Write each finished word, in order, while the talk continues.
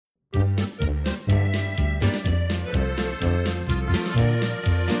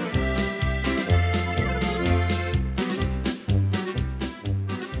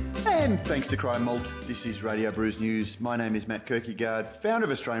Mr. Crime Malt. This is Radio Brews News. My name is Matt Kierkegaard, founder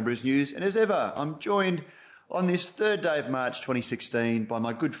of Australian Brews News, and as ever, I'm joined on this third day of March 2016 by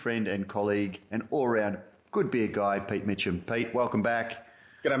my good friend and colleague and all-round good beer guy, Pete Mitchum. Pete, welcome back.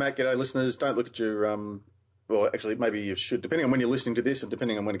 G'day, Matt. G'day, listeners. Don't look at your, well, actually, maybe you should, depending on when you're listening to this and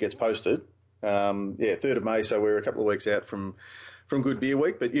depending on when it gets posted. 3rd of May, so we're a couple of weeks out from Good Beer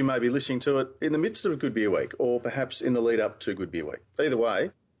Week, but you may be listening to it in the midst of Good Beer Week or perhaps in the lead up to Good Beer Week. Either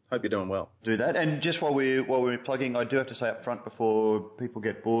way, hope you're doing well. Do that. And just while we're plugging, I do have to say up front before people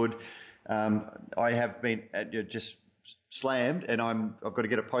get bored, I have been just slammed, and I've got to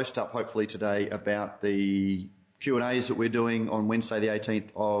get a post up hopefully today about the Q&As that we're doing on Wednesday the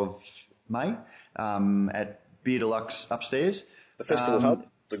 18th of May at Beer Deluxe upstairs. The Festival Hub,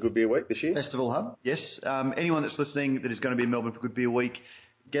 the Good Beer Week this year. Festival Hub, yes. Anyone that's listening that is going to be in Melbourne for Good Beer Week,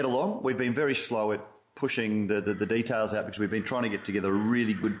 get along. We've been very slow at pushing the details out because we've been trying to get together a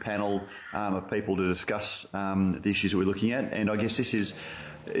really good panel of people to discuss the issues that we're looking at. And I guess this is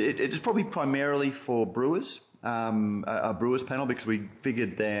it's probably primarily for brewers, a brewers panel, because we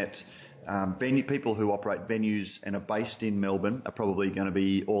figured that people who operate venues and are based in Melbourne are probably going to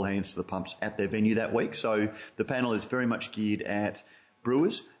be all hands to the pumps at their venue that week. So the panel is very much geared at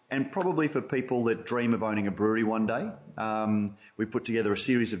brewers and probably for people that dream of owning a brewery one day. We put together a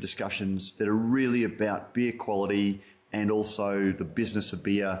series of discussions that are really about beer quality and also the business of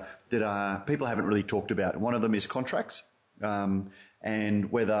beer that people haven't really talked about. One of them is contracts,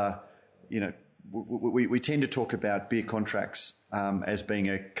 and whether, we tend to talk about beer contracts as being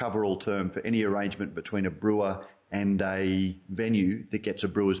a cover-all term for any arrangement between a brewer and a venue that gets a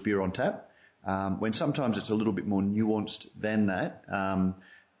brewer's beer on tap, when sometimes it's a little bit more nuanced than that.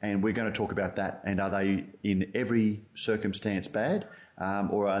 And we're going to talk about that. And are they in every circumstance bad,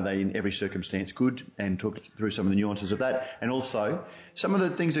 or are they in every circumstance good? And talk through some of the nuances of that. And also some of the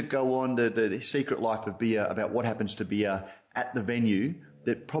things that go on, the secret life of beer, about what happens to beer at the venue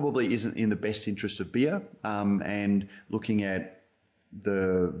that probably isn't in the best interest of beer, and looking at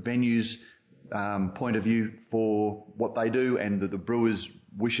the venue's point of view for what they do and the brewer's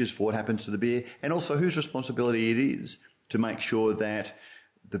wishes for what happens to the beer, and also whose responsibility it is to make sure that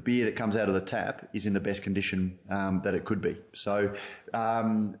the beer that comes out of the tap is in the best condition that it could be. So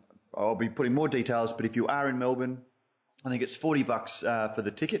I'll be putting more details, but if you are in Melbourne, I think it's $40 for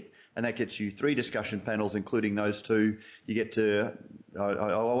the ticket, and that gets you 3 discussion panels, including those 2. You get to,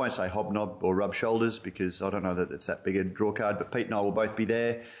 I won't say hobnob or rub shoulders because I don't know that it's that big a draw card, but Pete and I will both be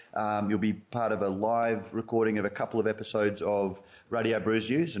there. You'll be part of a live recording of a couple of episodes of Radio Brews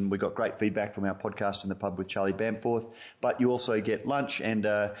News, and we got great feedback from our podcast in the pub with Charlie Bamforth. But you also get lunch and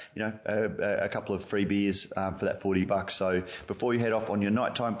a couple of free beers for that $40. So before you head off on your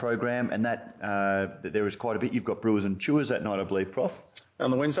nighttime program, and that there is quite a bit. You've got Brewers and Chewers that night, I believe, Prof. On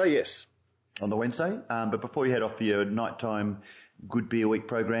the Wednesday, yes. On the Wednesday, but before you head off for your nighttime Good Beer Week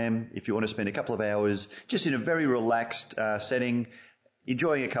program, if you want to spend a couple of hours just in a very relaxed setting,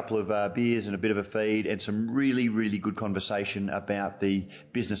 enjoying a couple of beers and a bit of a feed and some really, really good conversation about the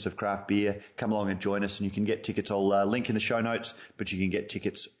business of craft beer, come along and join us, and you can get tickets. I'll link in the show notes, but you can get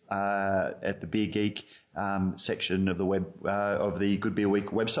tickets at the Beer Geek section of the web of the Good Beer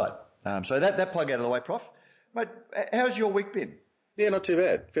Week website. So that plug out of the way, Prof. Mate, how's your week been? Yeah, not too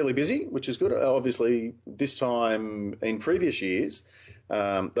bad. Fairly busy, which is good. Obviously, this time in previous years,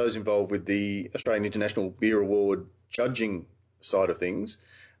 those involved with the Australian International Beer Award judging side of things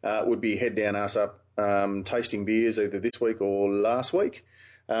would be head down, ass up, tasting beers either this week or last week.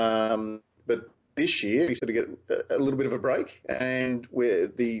 But this year we sort of get a little bit of a break, and where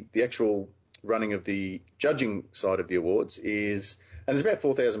the actual running of the judging side of the awards is, and there's about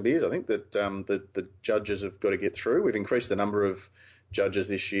 4,000 beers I think that the judges have got to get through. We've increased the number of judges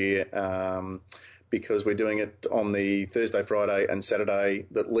this year because we're doing it on the Thursday, Friday and Saturday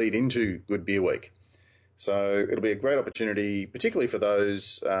that lead into Good Beer Week. So it'll be a great opportunity, particularly for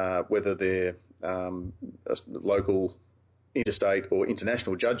those, whether they're local, interstate or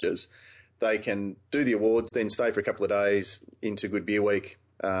international judges. They can do the awards, then stay for a couple of days into Good Beer Week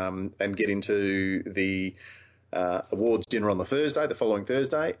and get into the awards dinner on the Thursday, the following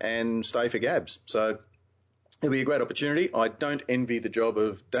Thursday, and stay for Gabs. So it'll be a great opportunity. I don't envy the job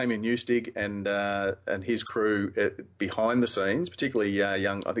of Damien Newstig and his crew behind the scenes, particularly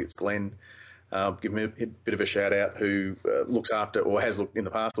young, I think it's Glenn. Give him a bit of a shout out, who looks after, or has looked in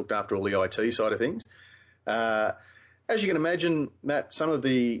the past, looked after all the IT side of things. As you can imagine, Matt, some of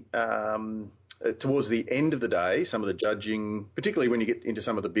the, towards the end of the day, some of the judging, particularly when you get into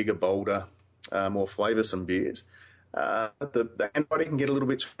some of the bigger, bolder, more flavoursome beers, the handwriting can get a little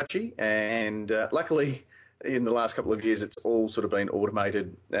bit scratchy, and luckily in the last couple of years it's all sort of been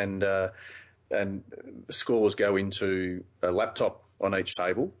automated and and the scores go into a laptop on each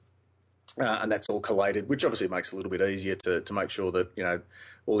table. And that's all collated, which obviously makes it a little bit easier to make sure that, you know,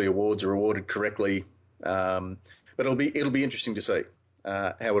 all the awards are awarded correctly. But it'll be interesting to see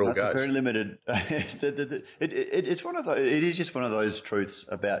how it all goes. Very limited. It's one of those. It is just one of those truths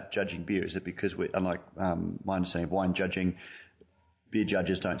about judging beer, is that because we, unlike my understanding of wine judging, beer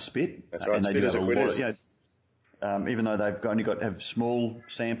judges don't spit. That's right. And they spit do as have a a lot. quitters. You know, even though they've only got to have small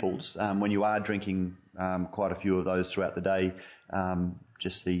samples, when you are drinking quite a few of those throughout the day,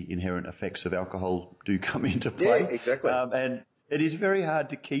 just the inherent effects of alcohol do come into play. Yeah, exactly. And it is very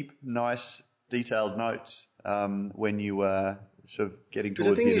hard to keep nice, detailed notes when you are sort of getting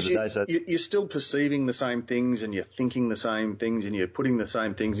towards the end of the day. So you're still perceiving the same things, and you're thinking the same things, and you're putting the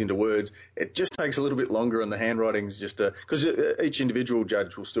same things into words. It just takes a little bit longer, and the handwriting's just because each individual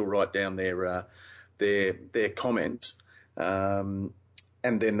judge will still write down their comments, and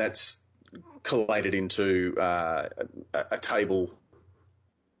then that's collated into a table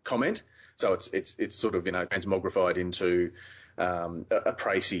comment. So it's sort of, you know, transmogrified into a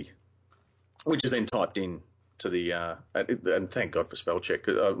précis, which is then typed in to the and thank God for spell check.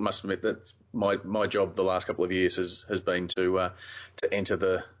 I must admit that's my job the last couple of years has been to enter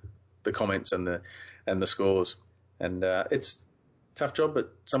the comments and the scores, and it's a tough job,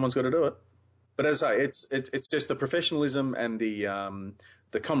 but someone's got to do it. But as I say, it's just the professionalism and the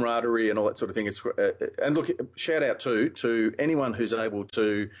camaraderie and all that sort of thing. It's and look, shout out to anyone who's able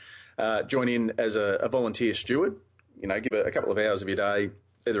to join in as a volunteer steward. You know, give a couple of hours of your day,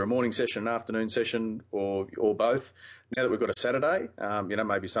 either a morning session, an afternoon session, or both. Now that we've got a Saturday, you know,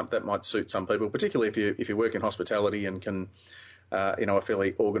 maybe that might suit some people, particularly if you work in hospitality and can, you know, a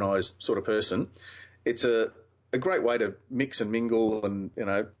fairly organised sort of person. It's a great way to mix and mingle and, you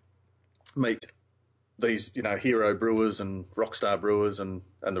know, meet these, you know, hero brewers and rock star brewers and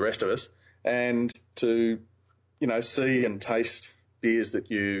the rest of us, and to, you know, see and taste beers that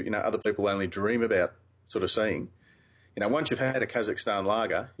you know, other people only dream about sort of seeing. You know, once you've had a Kazakhstan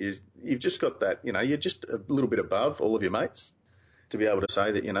lager, you've just got that, you know, you're just a little bit above all of your mates to be able to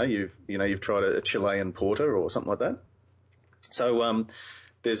say that, you've tried a Chilean porter or something like that. So,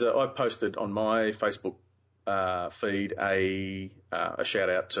 I've posted on my Facebook feed a shout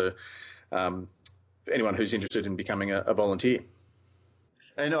out to anyone who's interested in becoming a volunteer.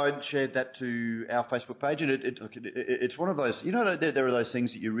 And I shared that to our Facebook page, and it's one of those, you know, there are those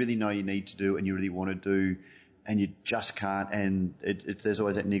things that you really know you need to do and you really want to do, and you just can't, and there's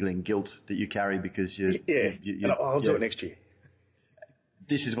always that niggling guilt that you carry because I'll do it next year.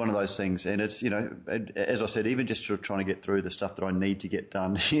 This is one of those things, and it's, you know, as I said, even just sort of trying to get through the stuff that I need to get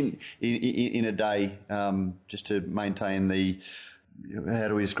done in a day, just to maintain the, how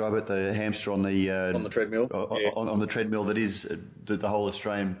do we describe it, the hamster on the treadmill, on the treadmill that is the whole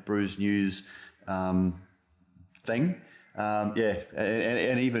Australian Brews News thing.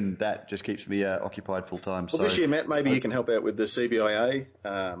 And even that just keeps me occupied full time. Well, this year, Matt, maybe you can help out with the CBIA,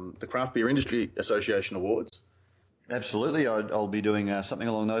 the Craft Beer Industry Association Awards. Absolutely, I'll be doing something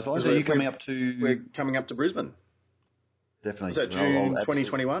along those lines. Are you coming up to? We're coming up to Brisbane. Definitely. Is that June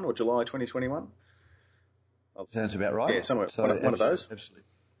 2021 or July 2021? Sounds about right. Yeah, somewhere one of those. Absolutely.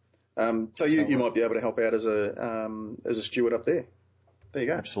 So you might be able to help out as a steward up there. There you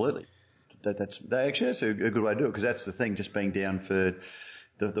go. Absolutely. That's a good way to do it, because that's the thing. Just being down for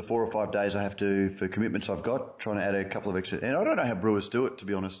the 4 or 5 days I have to, for commitments I've got, trying to add a couple of extra. And I don't know how brewers do it, to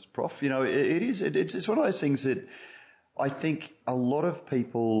be honest, Prof. You know, it's one of those things that I think a lot of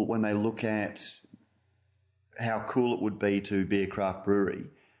people, when they look at how cool it would be to be a craft brewery,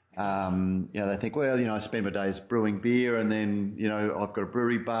 you know, they think, well, you know, I spend my days brewing beer, and then, you know, I've got a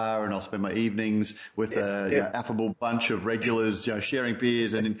brewery bar, and I'll spend my evenings with you know, affable bunch of regulars, you know, sharing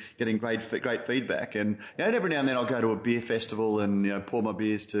beers and getting great feedback. And, you know, every now and then I'll go to a beer festival and, you know, pour my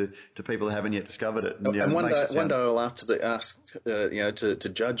beers to people who haven't yet discovered it. And, you know, one day I'll have to be asked, you know, to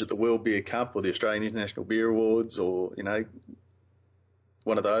judge at the World Beer Cup or the Australian International Beer Awards, or, you know,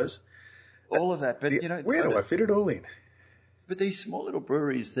 one of those. All of that, but, you know, where do I fit it all in? But these small little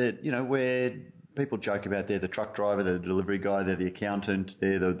breweries that, you know, where people joke about, they're the truck driver, they're the delivery guy, they're the accountant,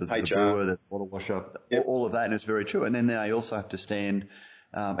 they're the brewer, the bottle washer, all of that, and it's very true. And then they also have to stand,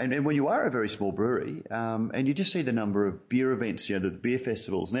 and when you are a very small brewery, and you just see the number of beer events, you know, the beer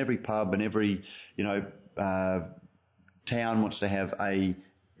festivals, and every pub and every, you know, town wants to have a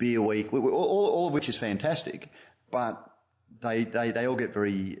beer week, all of which is fantastic, but they all get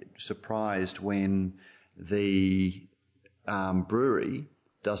very surprised when the brewery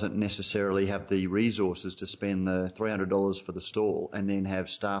doesn't necessarily have the resources to spend the $300 for the stall and then have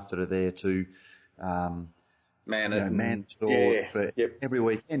staff that are there to Man stored for every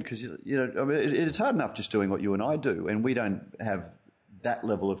weekend, because it's hard enough just doing what you and I do, and we don't have that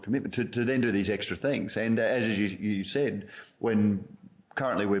level of commitment to then do these extra things. And as you said, when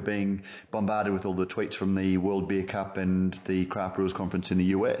currently we're being bombarded with all the tweets from the World Beer Cup and the Craft Brewers Conference in the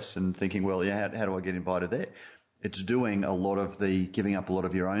US, and thinking, well, how do I get invited there? It's doing a lot of giving up a lot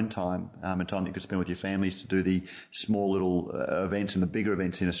of your own time and time that you could spend with your families to do the small little events and the bigger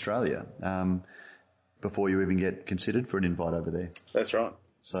events in Australia before you even get considered for an invite over there. That's right.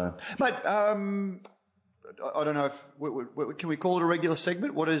 So, mate, I don't know if can we call it a regular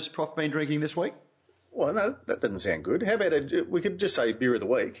segment? What has Prof been drinking this week? Well, no, that doesn't sound good. How about we could just say beer of the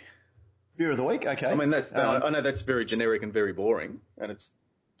week? Beer of the week, okay. I mean, I know that's very generic and very boring, and it's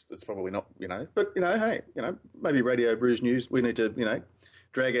probably not, But hey, maybe Radio Brews News. We need to,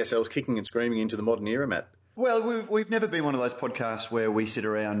 drag ourselves kicking and screaming into the modern era, Matt. Well, we've never been one of those podcasts where we sit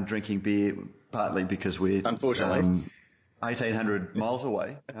around drinking beer, partly because we're unfortunately 1,800 miles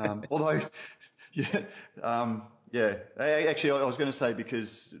away. Although. Yeah. Actually, I was going to say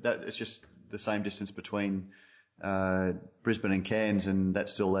because it's just the same distance between Brisbane and Cairns, and that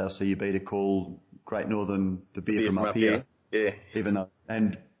still allows CUB to call Great Northern the beer from up here. Yeah. Even though,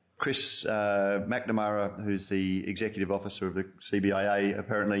 and Chris McNamara, who's the executive officer of the CBIA,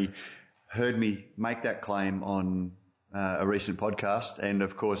 apparently heard me make that claim on a recent podcast, and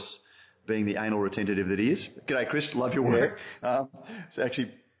of course, being the anal retentive that he is. G'day, Chris. Love your work. So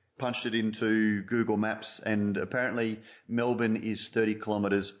actually punched it into Google Maps, and apparently Melbourne is 30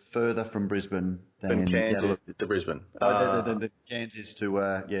 kilometres further from Brisbane than Cairns to Brisbane. Than Cairns is to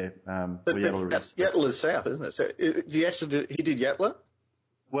Yattler is. Yattler is south, isn't it? So he did Yattler?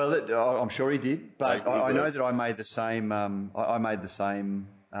 Well, I'm sure he did, but I know that I made the same. I made the same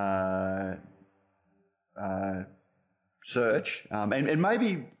search,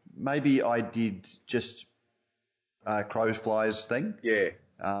 and maybe I did just crows flies thing. Yeah.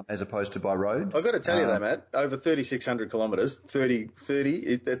 As opposed to by road. I've got to tell you though, Matt, over 3,600 kilometres, 30,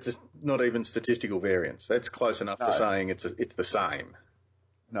 that's just not even statistical variance. That's close enough to saying it's the same.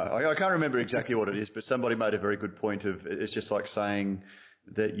 No, I can't remember exactly what it is, but somebody made a very good point of it's just like saying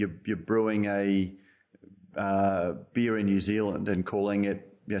that you're brewing a beer in New Zealand and calling it,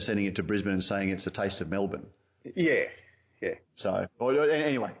 sending it to Brisbane and saying it's a taste of Melbourne. Yeah. Yeah. So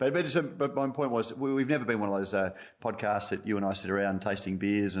anyway, but my point was we've never been one of those podcasts that you and I sit around tasting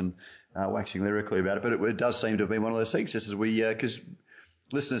beers and waxing lyrically about it. But it does seem to have been one of those things, just as because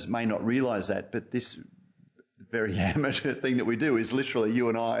listeners may not realise that, but this very amateur thing that we do is literally you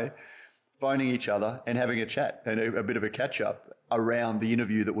and I phoning each other and having a chat and a bit of a catch up around the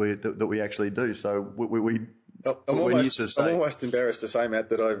interview that we actually do. So I'm almost embarrassed to say, Matt,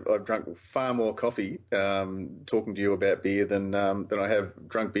 that I've drunk far more coffee talking to you about beer than I have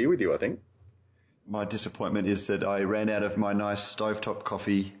drunk beer with you, I think. My disappointment is that I ran out of my nice stovetop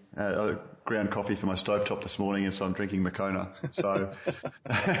coffee, ground coffee for my stovetop this morning, and so I'm drinking Moccona. So,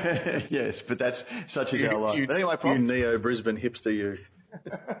 yes, but that's such as our life. But anyway, Prof, you neo-Brisbane hipster, you.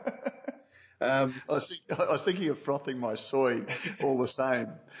 I was thinking of frothing my soy all the same.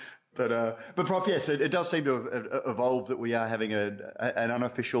 But Prof, yes, it does seem to have evolved that we are having an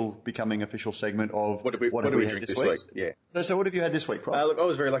becoming official segment of what do we drink this week? Yeah. So what have you had this week, Prof? Look, I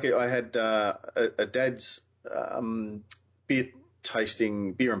was very lucky. I had a dad's beer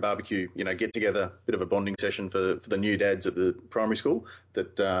tasting, beer and barbecue, get together, bit of a bonding session for the new dads at the primary school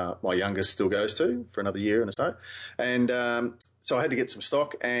that my youngest still goes to for another year and so. And so I had to get some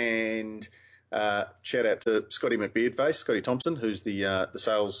stock and. Shout out to Scotty McBeardface, Scotty Thompson, who's the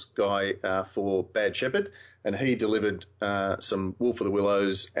sales guy for Bad Shepherd, and he delivered some Wolf of the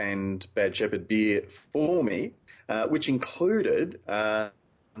Willows and Bad Shepherd beer for me, which included my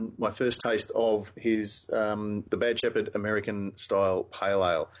first taste of his the Bad Shepherd American style pale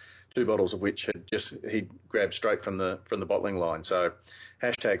ale, 2 bottles of which he'd grabbed straight from the bottling line. So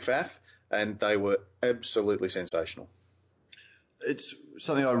 #FAF, and they were absolutely sensational. It's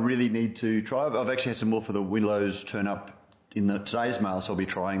something I really need to try. I've actually had some Wolf of the Willows turn up in today's mail, so I'll be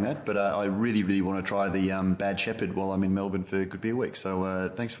trying that. But I really, really want to try the Bad Shepherd while I'm in Melbourne for Good Beer Week.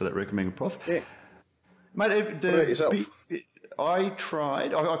 So thanks for that recommendation, Prof. Yeah. Mate, what about yourself? I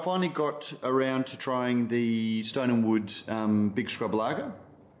finally got around to trying the Stone and Wood Big Scrub Lager.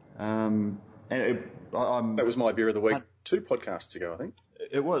 That was my beer of the week 2 podcasts ago, I think.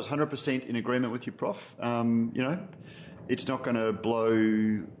 It was 100% in agreement with you, Prof. It's not going to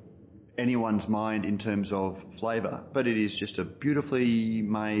blow anyone's mind in terms of flavour, but it is just a beautifully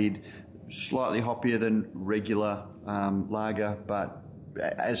made, slightly hoppier than regular lager, but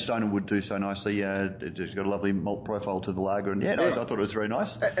as Stone and Wood do so nicely, it's got a lovely malt profile to the lager, and I thought it was very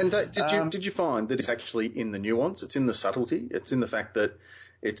nice. And did you find that it's actually in the nuance? It's in the subtlety. It's in the fact that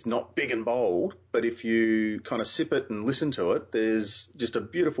it's not big and bold, but if you kind of sip it and listen to it, there's just a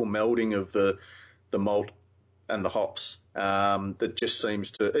beautiful melding of the malt and the hops that just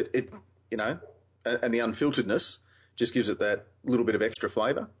seems to and the unfilteredness just gives it that little bit of extra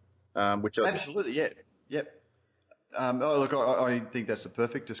flavour. Absolutely, yeah, yep. I think that's the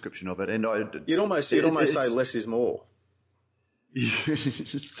perfect description of it, and you'd almost say less is more.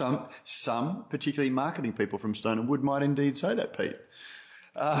 Some, particularly marketing people from Stone and Wood, might indeed say that, Pete.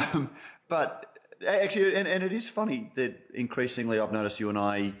 But actually, and it is funny that increasingly I've noticed you and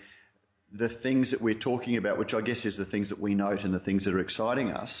I, the things that we're talking about, which I guess is the things that we note and the things that are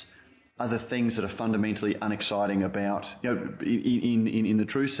exciting us, are the things that are fundamentally unexciting about, in the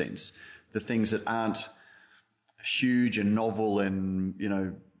true sense, the things that aren't huge and novel and,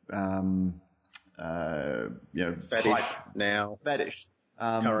 faddish,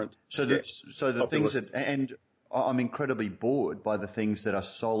 current. So the things that, and I'm incredibly bored by the things that are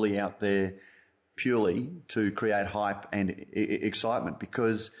solely out there purely to create hype and excitement,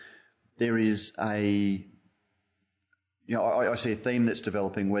 because there is I see a theme that's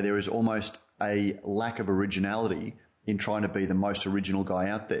developing where there is almost a lack of originality in trying to be the most original guy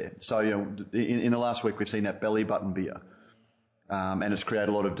out there. So, in the last week we've seen that belly button beer, and it's created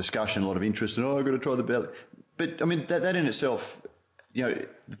a lot of discussion, a lot of interest, and I've got to try the belly. But I mean, that in itself,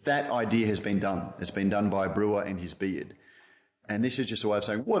 that idea has been done. It's been done by a brewer and his beard. And this is just a way of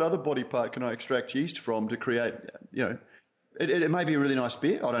saying, what other body part can I extract yeast from to create, it may be a really nice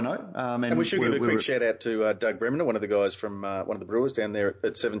beer. I don't know. And we should give a quick shout out to Doug Bremner, one of the guys from one of the brewers down there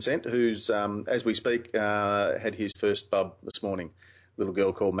at 7 Cent, who's, as we speak, had his first bub this morning, a little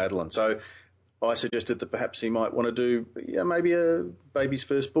girl called Madeline. So I suggested that perhaps he might want to do maybe a baby's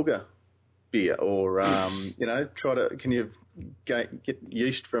first booger beer, or can you get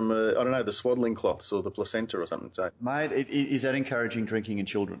yeast from the swaddling cloths or the placenta or something. So, mate, is that encouraging drinking in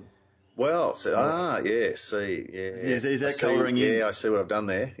children? Well, so, see, yeah. Is that colouring in? Yeah, I see what I've done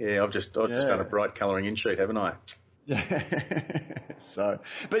there. Yeah, I've just done a bright colouring in sheet, haven't I? So,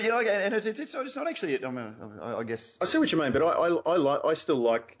 but and it's not actually. I guess I see what you mean, but I still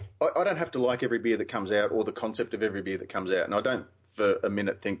like. I don't have to like every beer that comes out or the concept of every beer that comes out, and I don't for a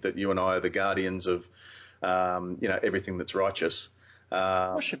minute think that you and I are the guardians of, everything that's righteous.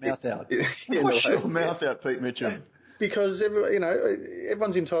 Wash your mouth out. Wash your mouth out, Pete Mitchell. Because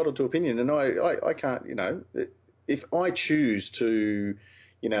everyone's entitled to opinion, and I can't. If I choose to,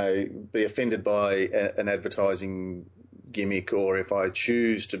 be offended by an advertising gimmick, or if I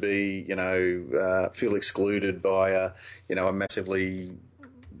choose to be, feel excluded by a massively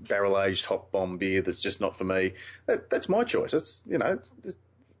barrel-aged hop bomb beer that's just not for me, that's my choice. That's just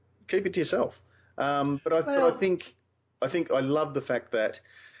keep it to yourself. But I think I love the fact that,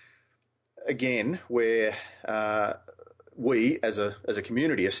 again, where we as a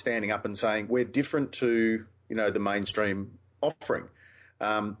community are standing up and saying we're different to the mainstream offering.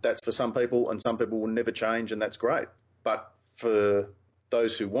 That's for some people, and some people will never change, and that's great. But for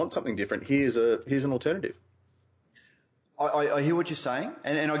those who want something different, here's an alternative. I hear what you're saying,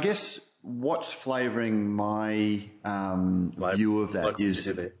 and I guess what's flavouring my view of that is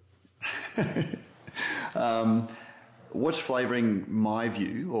what's flavouring my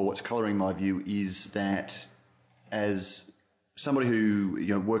view, or what's colouring my view, is that as somebody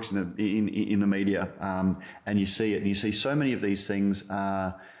who works in the media, and you see it, and you see so many of these things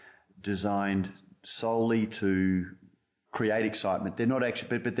are designed solely to create excitement. They're not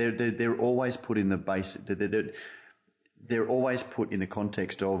actually, but they're always put in the basic. They're always put in the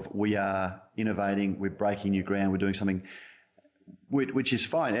context of we are innovating, we're breaking new ground, we're doing something, which is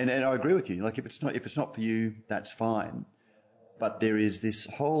fine. And I agree with you. Like if it's not for you, that's fine. But there is this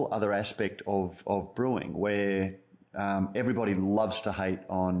whole other aspect of brewing where everybody loves to hate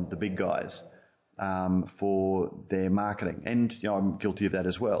on the big guys for their marketing, and I'm guilty of that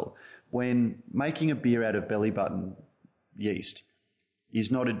as well. When making a beer out of belly button yeast is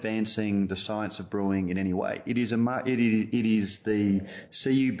not advancing the science of brewing in any way. It is the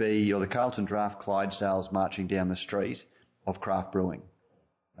CUB or the Carlton Draft Clydesdales marching down the street of craft brewing,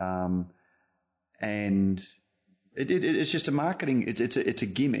 and it's just a marketing. It's a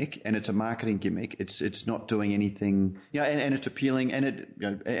gimmick, and it's a marketing gimmick. It's not doing anything, and it's appealing, and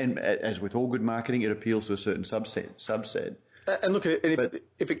and as with all good marketing, it appeals to a certain subset. And look,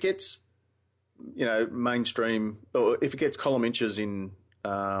 if it gets mainstream, or if it gets column inches in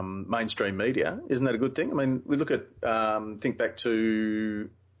mainstream media, isn't that a good thing? I mean, we look at, think back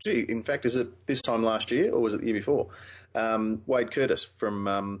to, in fact, is it this time last year or was it the year before? Wade Curtis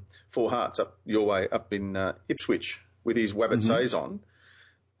from Four Hearts up your way, up in Ipswich, with his Wabbit Saison.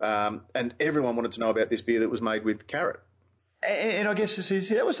 And everyone wanted to know about this beer that was made with carrot. And I guess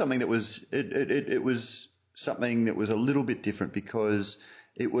that was something that was it was something that was a little bit different because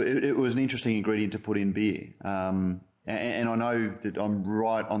it was an interesting ingredient to put in beer. And I know that I'm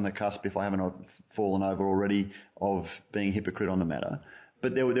right on the cusp, if I haven't fallen over already, of being a hypocrite on the matter.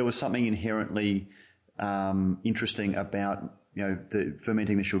 But there was something inherently interesting about the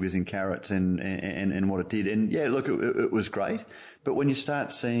fermenting the sugars in carrots and what it did. And yeah, look, it was great. But when you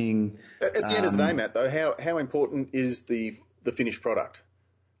start seeing at the end of the day, Matt, though, how important is the finished product?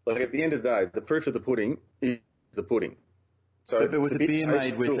 Like at the end of the day, the proof of the pudding is the pudding. So but with the beer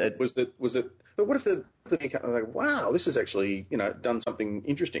made with it, was it? But what if the like, wow, this is actually done something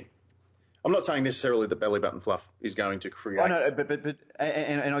interesting. I'm not saying necessarily that belly button fluff is going to create. Oh no, but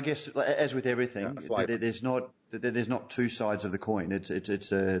I guess as with everything, there's not two sides of the coin.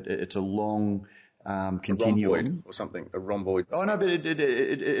 It's a long continuum. A rhomboid or something, a rhomboid. Oh no, but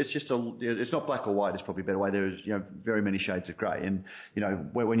it's just it's not black or white. It's probably a better way. There's very many shades of grey, and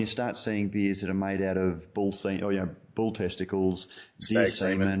when you start seeing beers that are made out of bull testicles, deer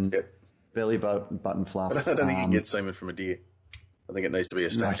semen, belly button fluff. I don't think you can get semen from a deer. I think it needs to be a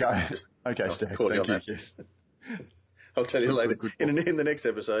stack. Okay, Stack. Thank you. Yes. I'll tell you later. In the next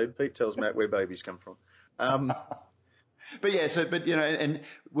episode, Pete tells Matt where babies come from. But yeah, and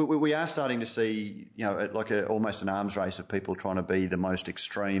we are starting to see, like almost an arms race of people trying to be the most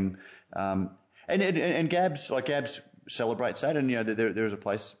extreme. And Gabs celebrates that, and there is a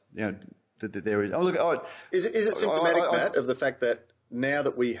place, that there is. Oh look, is it symptomatic, Matt, of the fact that now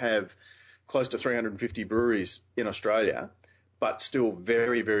that we have close to 350 breweries in Australia, but still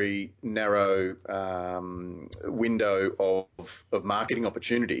very, very narrow window of marketing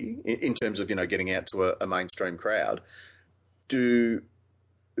opportunity in terms of getting out to a mainstream crowd.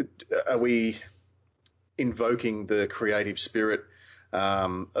 Are we invoking the creative spirit?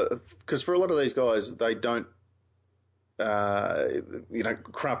 Because for a lot of these guys, they don't.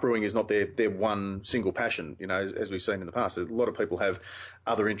 Craft brewing is not their one single passion. As we've seen in the past, a lot of people have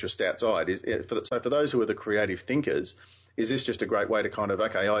other interests outside. So for those who are the creative thinkers, is this just a great way to kind of,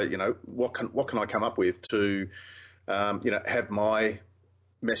 what can I come up with to, have my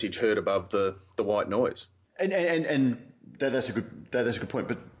message heard above the white noise? And that's a good point.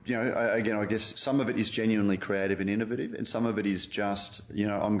 But again, I guess some of it is genuinely creative and innovative, and some of it is just,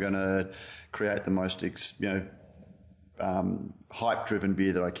 I'm going to create the most, hype-driven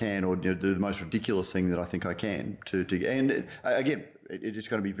beer that I can, or do the most ridiculous thing that I think I can and again, it's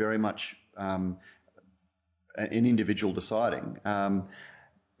going to be very much an individual deciding.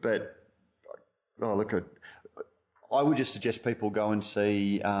 But I would just suggest people go and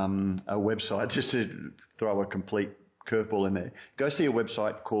see a website, just to throw a complete curveball in there. Go see a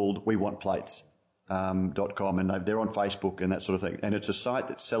website called WeWantPlates.com, and they're on Facebook and that sort of thing. And it's a site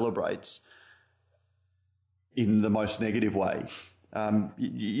that celebrates in the most negative way.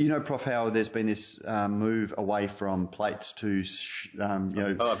 Prof, how there's been this move away from plates to,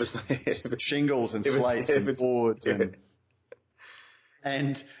 shingles and slates and boards.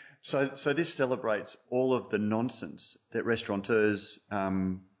 And so this celebrates all of the nonsense that restaurateurs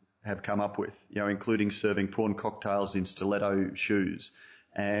have come up with, including serving prawn cocktails in stiletto shoes.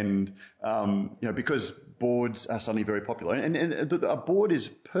 And, because boards are suddenly very popular. And a board is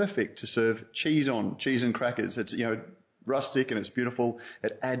perfect to serve cheese and crackers. It's, rustic and it's beautiful.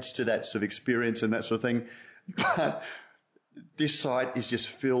 It adds to that sort of experience and that sort of thing. But this site is just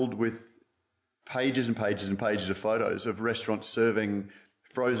filled with pages and pages and pages of photos of restaurants serving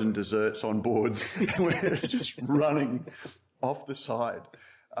frozen desserts on boards where it's just running off the side.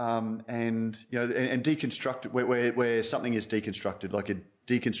 And deconstruct it where something is deconstructed, like a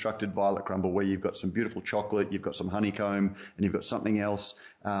deconstructed violet crumble, where you've got some beautiful chocolate, you've got some honeycomb, and you've got something else,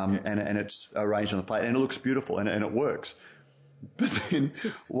 and it's arranged on the plate, and it looks beautiful, and it works. But then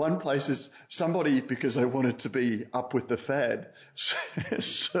one place is somebody, because they wanted to be up with the fad,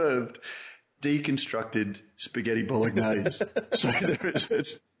 served deconstructed spaghetti bolognese. So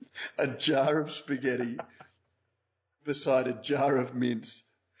it's a jar of spaghetti beside a jar of mince.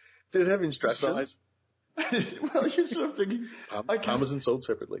 Did it have instructions? Well, you're sort of thinking, Parmesan sold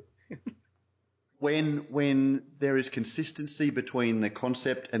separately. When there is consistency between the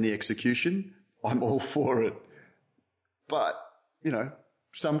concept and the execution, I'm all for it. But,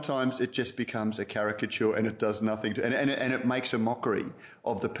 sometimes it just becomes a caricature and it does nothing to, and it makes a mockery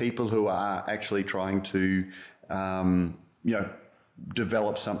of the people who are actually trying to,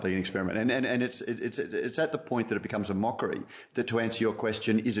 develop something and experiment. And it's at the point that it becomes a mockery that, to answer your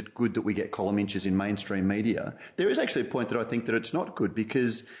question, is it good that we get column inches in mainstream media? There is actually a point that I think that it's not good,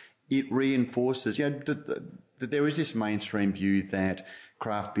 because it reinforces, that there is this mainstream view that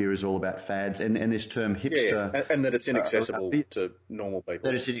craft beer is all about fads, and this term hipster. Yeah, and that it's inaccessible to normal people.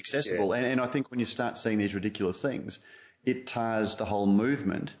 That it's inaccessible. Yeah. And I think when you start seeing these ridiculous things, it tars the whole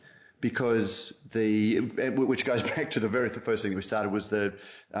movement, because which goes back to the first thing that we started was the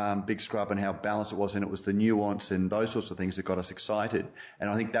big scrub and how balanced it was, and it was the nuance and those sorts of things that got us excited. And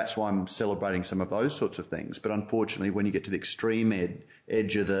I think that's why I'm celebrating some of those sorts of things. But unfortunately, when you get to the extreme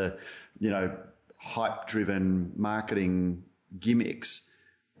edge of the, hype-driven marketing gimmicks,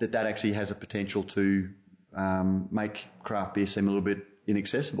 that actually has a potential to make craft beer seem a little bit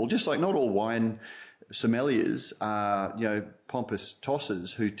inaccessible. Just like not all wine sommeliers are, pompous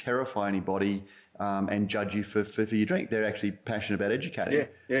tossers who terrify anybody and judge you for your drink. They're actually passionate about educating.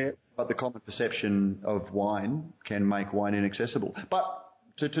 Yeah. But the common perception of wine can make wine inaccessible. But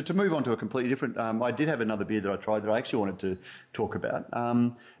to move on to a completely different, I did have another beer that I tried that I actually wanted to talk about,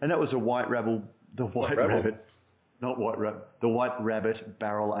 and that was a White Rabbit, the White Rabbit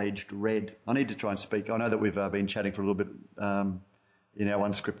barrel-aged red. I need to try and speak. I know that we've been chatting for a little bit in our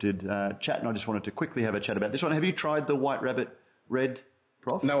unscripted chat, and I just wanted to quickly have a chat about this one. Have you tried the White Rabbit red,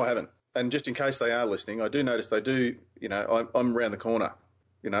 Prof? No, I haven't. And just in case they are listening, I do notice they do, I'm around the corner.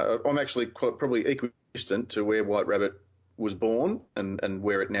 I'm actually probably equidistant to where White Rabbit was born and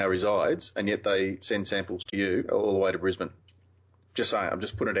where it now resides, and yet they send samples to you all the way to Brisbane. Just saying, I'm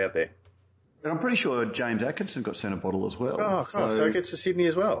just putting it out there. And I'm pretty sure James Atkinson got sent a bottle as well. Oh, so it gets to Sydney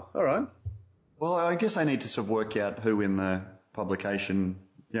as well. All right. Well, I guess they need to sort of work out who in the publication,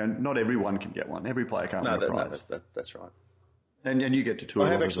 not everyone can get one. Every player can't win a prize. No, that's right. And you get to tour. I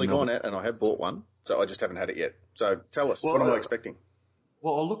have actually gone out and I have bought one, so I just haven't had it yet. So tell us, what am I expecting?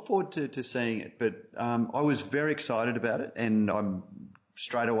 Well, I'll look forward to seeing it, but I was very excited about it, and I'm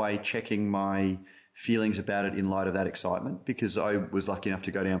straight away checking my feelings about it in light of that excitement, because I was lucky enough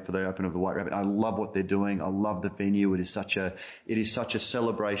to go down for the open of the White Rabbit. I love what they're doing. I love the venue. It is such a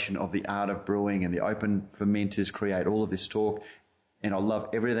celebration of the art of brewing, and the open fermenters create all of this talk, and I love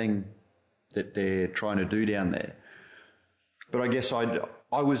everything that they're trying to do down there. But I guess I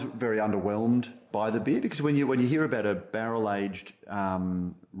was very underwhelmed by the beer, because when you hear about a barrel-aged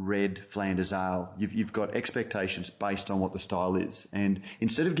red Flanders ale, you've got expectations based on what the style is. And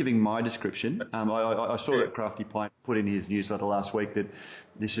instead of giving my description, I saw that Crafty Pint put in his newsletter last week that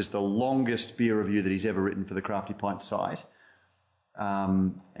this is the longest beer review that he's ever written for the Crafty Pint site.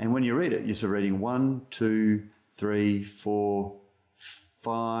 And when you read it, you're sort of reading 1, 2, 3, 4,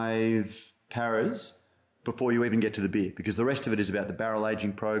 5 paras before you even get to the beer, because the rest of it is about the barrel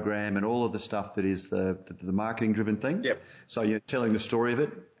aging program and all of the stuff that is the marketing driven thing. Yep. So you're telling the story of it,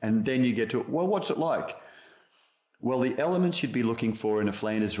 and then you get to, well, what's it like? Well, the elements you'd be looking for in a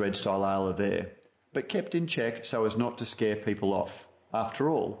Flanders red style ale are there, but kept in check so as not to scare people off. After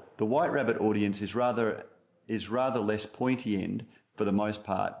all, the White Rabbit audience is rather less pointy end for the most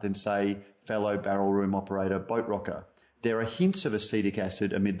part than, say, fellow barrel room operator Boat Rocker. There are hints of acetic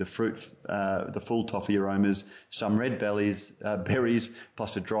acid amid the fruit, the full toffee aromas, some red berries,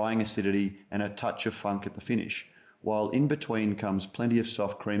 plus a drying acidity and a touch of funk at the finish, while in between comes plenty of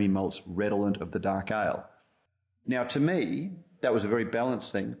soft creamy malts redolent of the dark ale. Now, to me, that was a very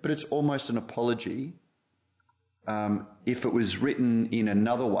balanced thing, but it's almost an apology if it was written in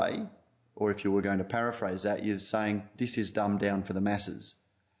another way, or if you were going to paraphrase that, you're saying this is dumbed down for the masses.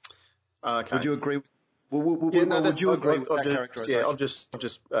 Okay. Would you agree with would you agree with that characterization? Yeah, I've just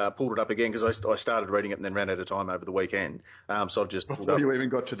pulled it up again because I started reading it and then ran out of time over the weekend. So I've just before you even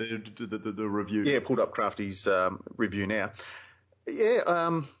got to the review. Yeah, pulled up Crafty's review now.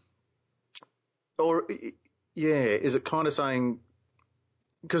 Yeah, is it kind of saying,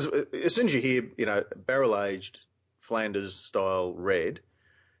 because as soon as you hear barrel aged Flanders style red,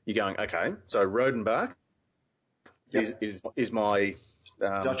 you're going, okay, so Rodenbach is my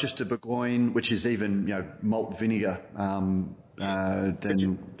Duchess de Bourgogne, which is even malt vinegar.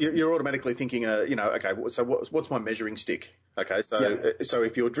 Then you're automatically thinking, okay, so what's my measuring stick? Okay, so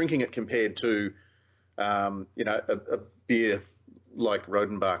if you're drinking it compared to, a beer like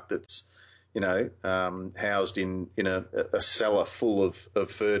Rodenbach that's housed in a cellar full of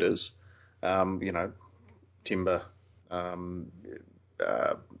Ferders, timber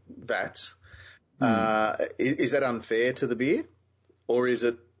vats, is that unfair to the beer? Or is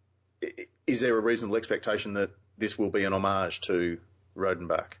there a reasonable expectation that this will be an homage to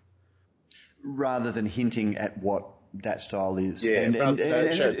Rodenbach? Rather than hinting at what that style is. Yeah,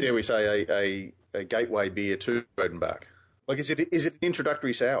 dare we say a gateway beer to Rodenbach? Like, is it an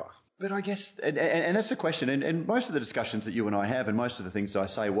introductory sour? But I guess, and that's the question, and most of the discussions that you and I have, and most of the things that I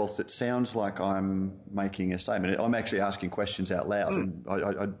say, whilst it sounds like I'm making a statement, I'm actually asking questions out loud, and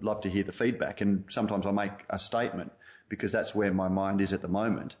I'd love to hear the feedback, and sometimes I make a statement because that's where my mind is at the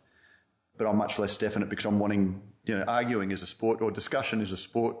moment. But I'm much less definite because I'm wanting, arguing is a sport, or discussion is a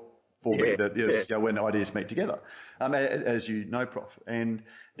sport for me, that when ideas meet together, as you know, Prof. And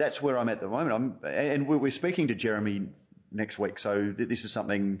that's where I'm at the moment. And we're speaking to Jeremy next week, so this is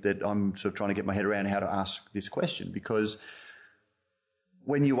something that I'm sort of trying to get my head around how to ask this question, because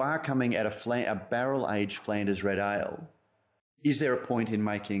when you are coming at a barrel-aged Flanders Red Ale, is there a point in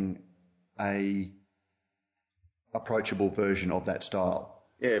making a approachable version of that style?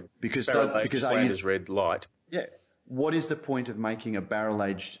 Yeah, because Flanders Red Light. Yeah. What is the point of making a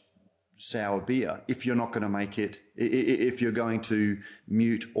barrel-aged sour beer if you're not going to make it, if you're going to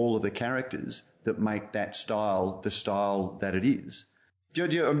mute all of the characters that make that style the style that it is? Do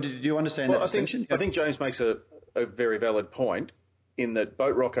you understand that distinction? I think James makes a very valid point in that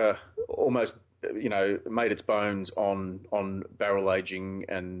Boat Rocker almost, made its bones on barrel aging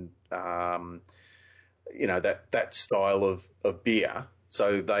and, that style of beer,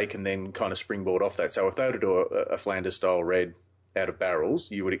 so they can then kind of springboard off that. So if they were to do a Flanders style red out of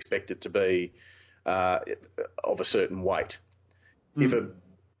barrels, you would expect it to be of a certain weight. If a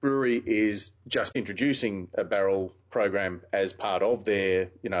brewery is just introducing a barrel program as part of their,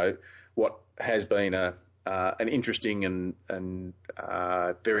 what has been an interesting and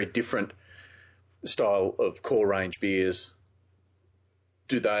very different style of core range beers,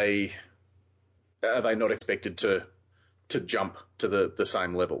 are they not expected to jump to the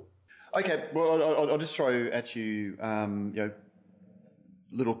same level? Okay, well, I'll just throw at you,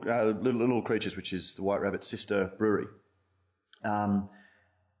 Little Creatures, which is the White Rabbit's sister brewery.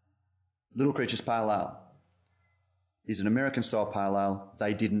 Little Creatures Pale Ale is an American-style pale ale.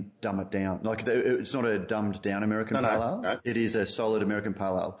 They didn't dumb it down. Like, it's not a dumbed-down American pale ale. No. It is a solid American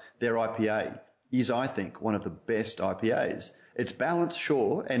pale ale. Their IPA is, I think, one of the best IPAs. It's balanced,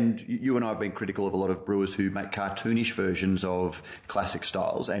 sure, and you and I have been critical of a lot of brewers who make cartoonish versions of classic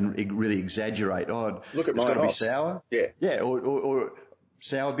styles and really exaggerate. Oh, look at it's got to be sour. Yeah. Yeah, or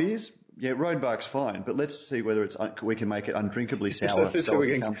sour beers. Yeah, Rodenbach's fine, but let's see whether we can make it undrinkably sour so it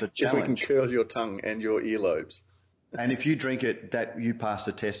becomes a challenge. If we can curl your tongue and your earlobes. And if you drink it, that you pass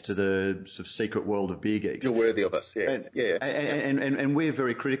the test to the sort of secret world of beer geeks. You're worthy of us, yeah. And we're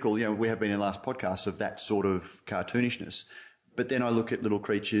very critical, we have been in last podcasts, of that sort of cartoonishness. But then I look at Little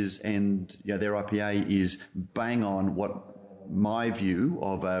Creatures and their IPA is bang on what my view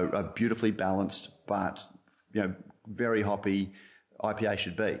of a beautifully balanced but very hoppy IPA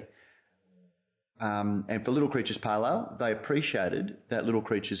should be. And for Little Creatures Pale Ale, they appreciated that Little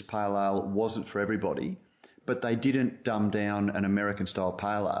Creatures Pale Ale wasn't for everybody, but they didn't dumb down an American-style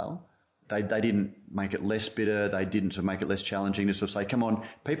pale ale. They didn't make it less bitter. They didn't sort of make it less challenging to sort of say, come on,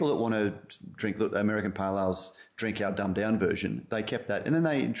 people that want to drink American pale ales, drink our dumbed-down version. They kept that. And then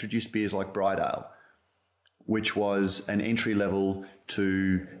they introduced beers like Bright Ale, which was an entry level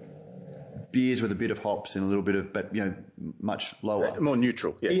to beers with a bit of hops and a little bit of, but much lower. More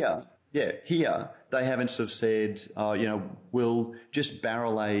neutral, yeah. Here they haven't sort of said, we'll just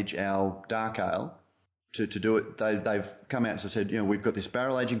barrel age our dark ale to do it. They've come out and sort of said, we've got this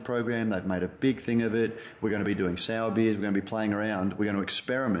barrel aging program. They've made a big thing of it. We're going to be doing sour beers. We're going to be playing around. We're going to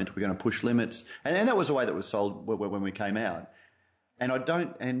experiment. We're going to push limits. And that was the way that was sold when we came out. And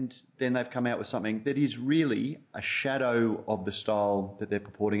then they've come out with something that is really a shadow of the style that they're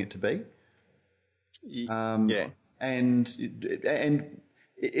purporting it to be. And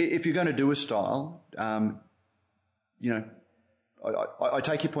if you're going to do a style, I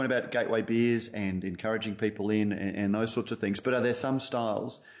take your point about gateway beers and encouraging people in and those sorts of things, but are there some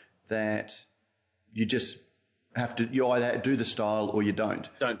styles that you just have to, you either do the style or you don't.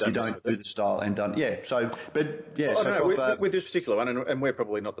 You don't do the style and don't. Yeah. So, but yeah. Well, so with this particular one, and we're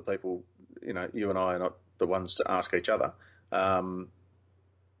probably not the people, you and I are not the ones to ask each other. But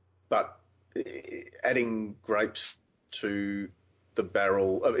adding grapes to the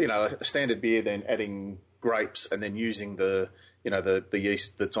barrel, a standard beer, then adding grapes and then using the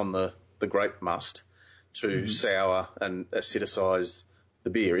yeast that's on the grape must to sour and acidicize the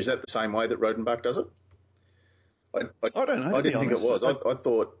beer. Is that the same way that Rodenbach does it? I don't know. I didn't think it was. I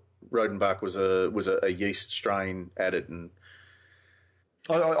thought Rodenbach was a yeast strain added, and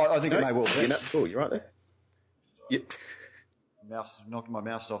I think it may well be. Oh, you're right there. Yep. Knocking my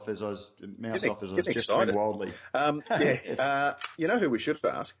mouse off as I was gesturing excited. Wildly. Yes. You know who we should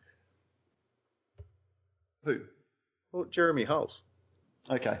ask? Who? Well, Jeremy Hulse.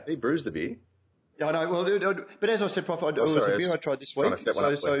 Okay. He brews the beer. Yeah, I know. Well, but as I said, Prof, it was a beer I tried this week.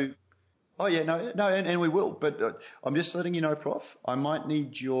 Oh yeah, no, and we will. But I'm just letting you know, Prof. I might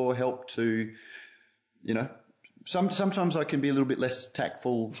need your help to, sometimes I can be a little bit less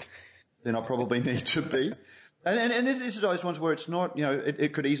tactful than I probably need to be. And this is those ones where it's not,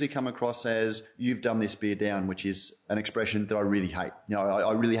 it could easily come across as you've dumbed this beer down, which is an expression that I really hate.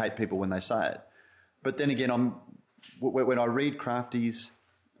 I really hate people when they say it. But then again, when I read crafties,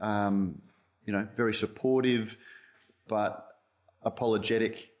 very supportive, but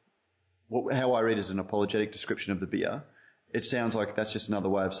apologetic. How I read is an apologetic description of the beer. It sounds like that's just another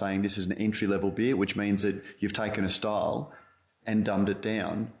way of saying this is an entry-level beer, which means that you've taken a style and dumbed it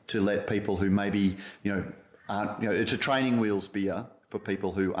down to let people who maybe, aren't, it's a training wheels beer for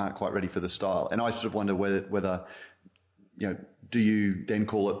people who aren't quite ready for the style. And I sort of wonder whether do you then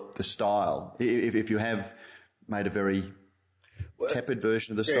call it the style? If you have made a very tepid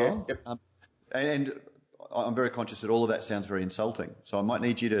version of the style. Yep. And I'm very conscious that all of that sounds very insulting. So I might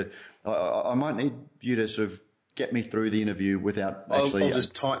need you to sort of get me through the interview without actually. I'll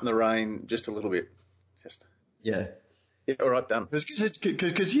just tighten the rein just a little bit. Yeah. All right, done.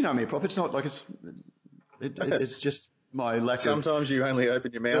 Because you know me, Prof. It's not like it's just my lack of. Sometimes you only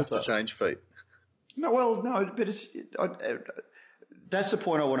open your mouth to change feet. No, but that's the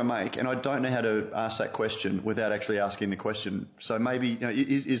point I want to make, and I don't know how to ask that question without actually asking the question. So maybe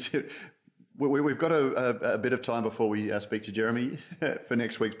we've got a bit of time before we speak to Jeremy for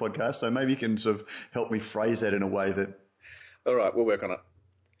next week's podcast, so maybe you can sort of help me phrase that in a way that. All right, we'll work on it.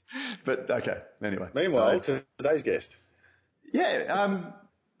 But okay, anyway. Meanwhile, to today's guest. Yeah,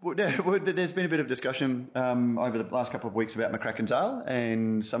 there's been a bit of discussion over the last couple of weeks about McCracken's Ale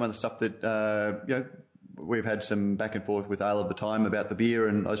and some of the stuff that we've had some back and forth with Ale of the time about the beer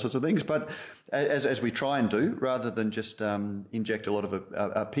and those sorts of things. But as we try and do, rather than just inject a lot of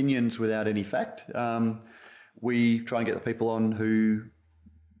opinions without any fact, we try and get the people on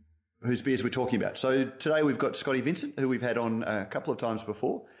whose beers we're talking about. So today we've got Scotty Vincent, who we've had on a couple of times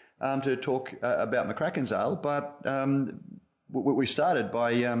before, to talk about McCracken's Ale. But we started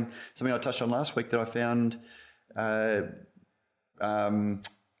by something I touched on last week that I found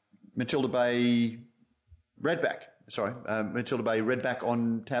Matilda Bay Redback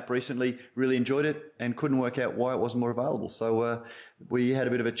on tap recently. Really enjoyed it and couldn't work out why it wasn't more available. So we had a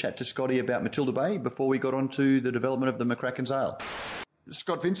bit of a chat to Scotty about Matilda Bay before we got on to the development of the McCracken's Ale.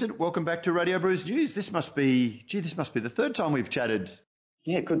 Scott Vincent, welcome back to Radio Brews News. This must be the third time we've chatted.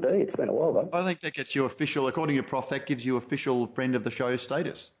 Yeah, it could be. It's been a while, though. I think that gets you official, according to Prof, that gives you official friend of the show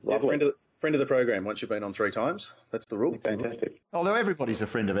status. Yeah, friend of the program once you've been on 3 times. That's the rule. Fantastic. Although everybody's a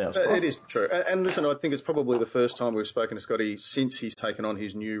friend of ours. It is true. And listen, I think it's probably the first time we've spoken to Scotty since he's taken on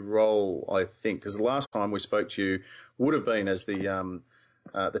his new role, I think, because the last time we spoke to you would have been as the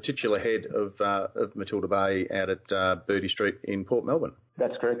titular head of Matilda Bay out at Birdie Street in Port Melbourne.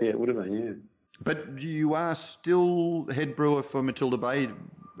 That's correct, yeah, it would have been, yeah. But you are still head brewer for Matilda Bay.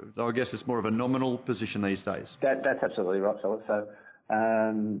 I guess it's more of a nominal position these days. That's absolutely right, Philip. So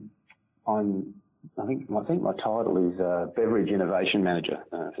I think my title is Beverage Innovation Manager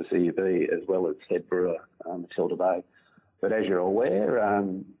for CUB as well as head brewer Matilda Bay. But as you're aware,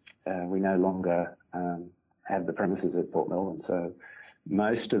 we no longer have the premises at Port Melbourne. So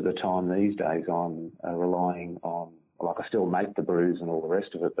most of the time these days I'm relying on, I still make the brews and all the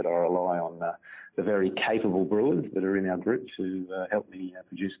rest of it, but I rely on the very capable brewers that are in our group to help me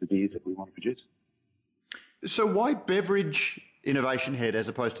produce the beers that we want to produce. So why beverage innovation head as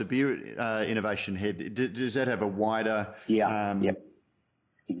opposed to beer innovation head? Does that have a wider? Yeah. Yep.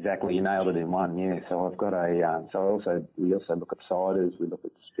 Exactly. You nailed it in one. Yeah. So I've got we also look at ciders, we look at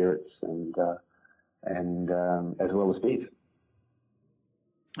spirits, and as well as beers.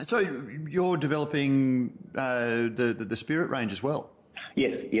 So you're developing the spirit range as well?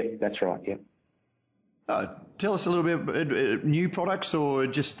 Yes. Yep. That's right. Yep. Tell us a little bit about new products or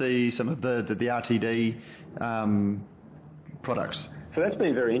just some of the RTD products. So that's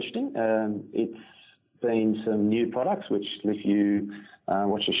been very interesting. It's been some new products which, if you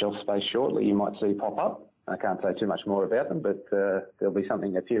watch your shelf space shortly, you might see pop up. I can't say too much more about them, but there'll be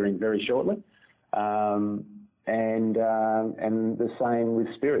something appearing very shortly. And the same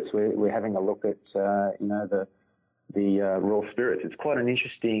with spirits. We're having a look at the raw spirits. It's quite an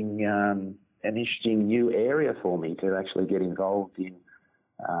interesting new area for me to actually get involved in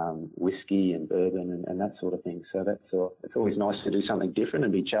whiskey and bourbon and that sort of thing. So it's always nice to do something different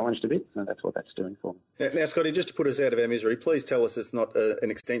and be challenged a bit. So that's what that's doing for me. Now, Scotty, just to put us out of our misery, please tell us it's not an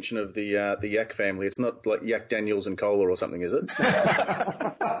extension of the Yak family. It's not like Yak Daniels and Cola or something, is it?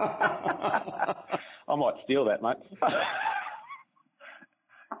 I might steal that, mate.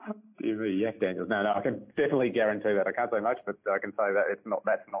 Yak Daniels. No, I can definitely guarantee that. I can't say much, but I can say that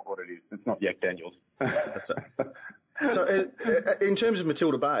that's not what it is. It's not Yak Daniels. That's it. So, in terms of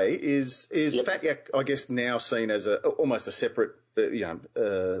Matilda Bay, is Yep. Fat Yak, I guess, now seen as almost a separate,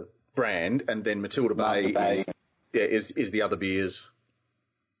 brand, and then Matilda Bay is the other beers.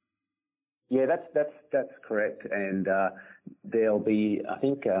 Yeah, that's correct, and there'll be, I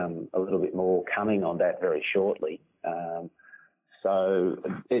think, a little bit more coming on that very shortly. So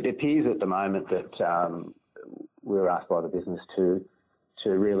it appears at the moment that we were asked by the business to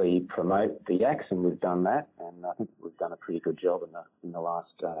really promote the Yaks, and we've done that, and I think we've done a pretty good job in the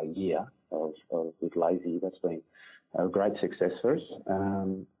last year with Lazy. That's been a great success for us.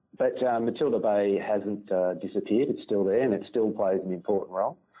 But Matilda Bay hasn't disappeared. It's still there, and it still plays an important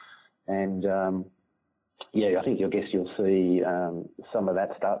role. And I think you'll see some of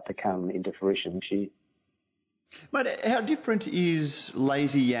that start to come into fruition this year. Mate, how different is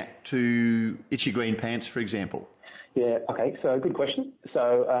Lazy Yak to Itchy Green Pants, for example? Yeah, okay, so good question.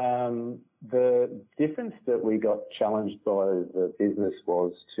 So the difference that we got challenged by the business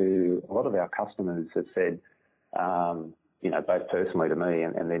was to a lot of our customers have said, both personally to me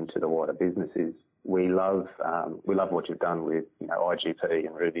and then to the wider business, is we love what you've done with, IGP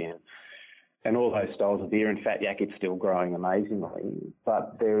and Ruby and all those styles of beer. In Fat Yak, it's still growing amazingly.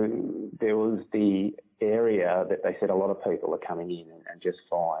 But there was the area that they said a lot of people are coming in and just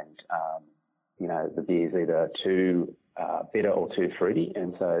find, the beer's either too bitter or too fruity.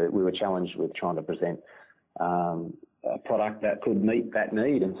 And so we were challenged with trying to present a product that could meet that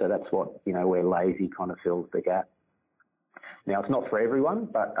need. And so that's what, where Lazy kind of fills the gap. Now, it's not for everyone,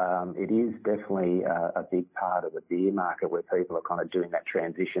 but it is definitely a big part of the beer market where people are kind of doing that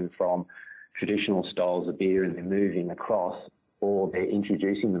transition from traditional styles of beer and they're moving across, or they're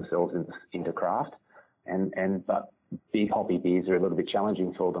introducing themselves into craft. But big hoppy beers are a little bit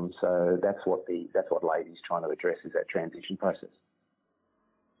challenging for them. So that's what Lazy's trying to address, is that transition process.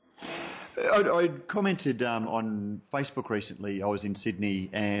 I commented on Facebook recently. I was in Sydney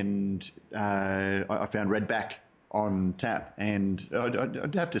and I found Redback on tap, and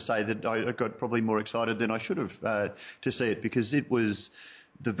I'd have to say that I got probably more excited than I should have to see it, because it was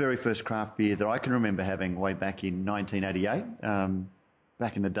the very first craft beer that I can remember having way back in 1988,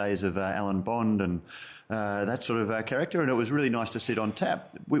 back in the days of Alan Bond and that sort of character, and it was really nice to sit on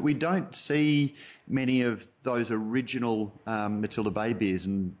tap. We don't see many of those original Matilda Bay beers,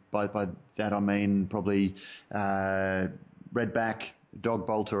 and by that I mean probably Redback, Dog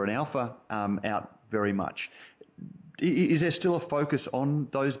Bolter and Alpha out very much. Is there still a focus on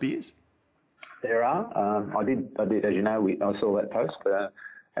those beers? There are. I did, as you know, I saw that post,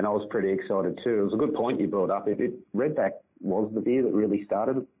 and I was pretty excited too. It was a good point you brought up. Redback was the beer that really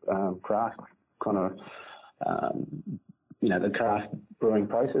started craft kind of, the craft brewing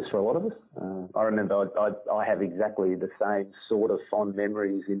process for a lot of us. I remember I have exactly the same sort of fond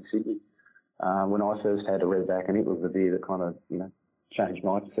memories in Sydney when I first had a Redback, and it was the beer that kind of, changed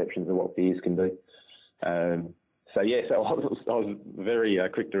my perceptions of what beers can do. So I was very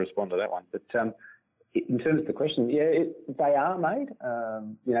quick to respond to that one. But in terms of the question, they are made.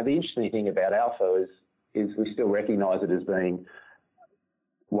 The interesting thing about Alpha is we still recognise it as being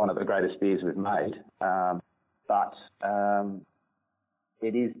one of the greatest beers we've made, but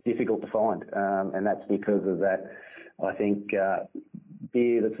it is difficult to find, and that's because of that. I think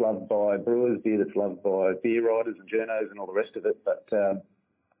beer that's loved by brewers, beer that's loved by beer writers and journos and all the rest of it, but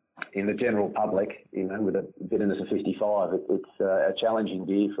in the general public, with a bitterness of 55, it's a challenging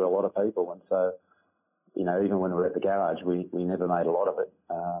beer for a lot of people. And so, even when we were at the garage, we never made a lot of it.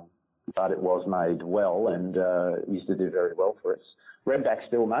 But it was made well and used to do very well for us. Redback's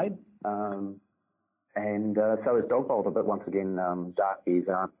still made, and so is Dog Bolter. But once again, dark beers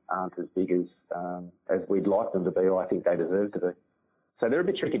aren't as big as we'd like them to be, or I think they deserve to be. So they're a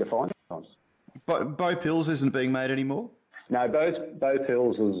bit tricky to find sometimes. Bow Pills isn't being made anymore? No, Bow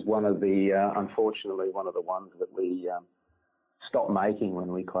Pills was unfortunately one of the ones that we stopped making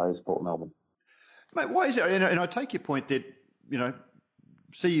when we closed Port Melbourne. Mate, why is it? And I take your point that,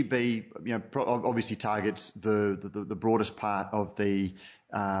 CUB, obviously targets the broadest part of the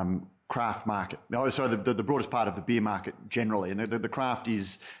craft market. No, sorry, the broadest part of the beer market generally, and the craft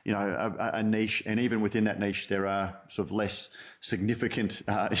is, a niche, and even within that niche there are sort of less significant,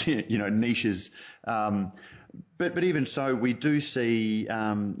 niches. But even so, we do see,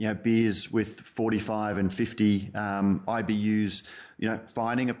 beers with 45 and 50 IBUs,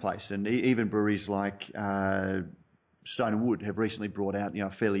 finding a place, and even breweries like Stone and Wood have recently brought out, a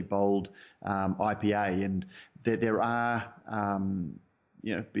fairly bold IPA, and there are,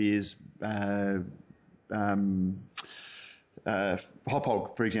 beers. Hop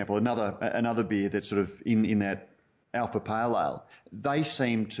Hog, for example, another beer that's sort of in that Alpha Pale Ale, they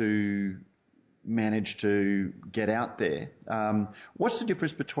seem to manage to get out there. What's the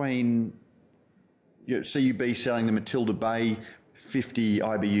difference between CUB selling the Matilda Bay 50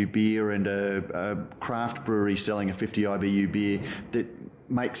 IBU beer and a craft brewery selling a 50 IBU beer that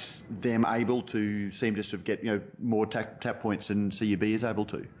makes them able to seem to sort of get more tap points than CUB is able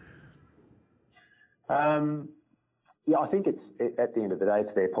to? Yeah, I think it's at the end of the day,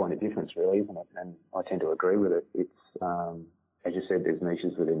 it's their point of difference, really, isn't it? And I tend to agree with it. It's as you said, there's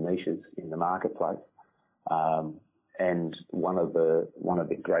niches within niches in the marketplace. And one of the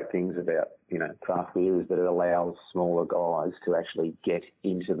great things about craft beer is that it allows smaller guys to actually get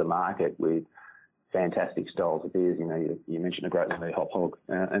into the market with fantastic styles of beers. You mentioned a great one there, Hop Hog,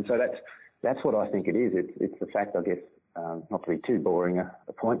 and so that's what I think it is. It's the fact, I guess, not to be too boring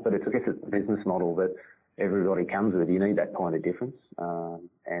a point, but I guess it's the business model that everybody comes with. You need that point of difference,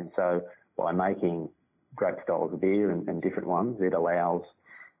 and so by making great styles of beer and different ones, it allows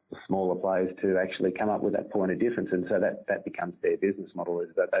the smaller players to actually come up with that point of difference, and so that becomes their business model, is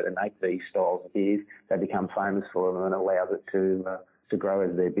that they make these styles of beers, they become famous for them, and it allows it to grow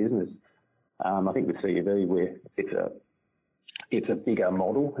as their business. I think with CUB, where it's a bigger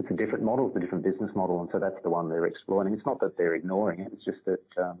model, it's a different model, it's a different business model, and so that's the one they're exploiting. It's not that they're ignoring it, it's just that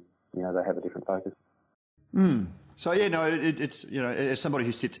they have a different focus. So it's as somebody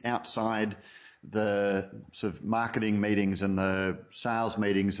who sits outside the sort of marketing meetings and the sales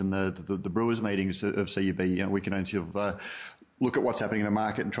meetings and the brewers meetings of CUB, we can only sort of look at what's happening in the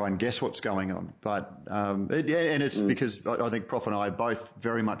market and try and guess what's going on. But it's because I think Prof and I both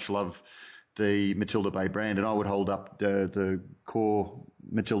very much love the Matilda Bay brand, and I would hold up the core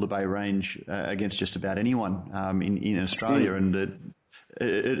Matilda Bay range against just about anyone in Australia, and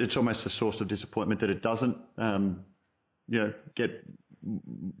it's almost a source of disappointment that it doesn't get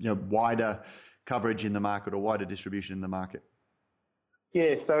wider coverage in the market or wider distribution in the market.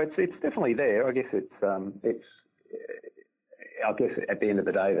 Yeah, so it's definitely there. I guess it's I guess at the end of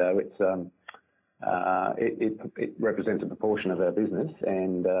the day, though, it represents a proportion of our business,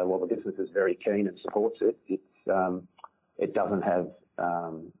 and while the business is very keen and supports it, it doesn't have,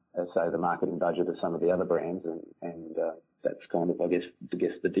 say, the marketing budget of some of the other brands, and that's kind of, I guess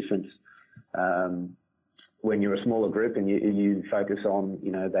the difference. When you're a smaller group and you focus on,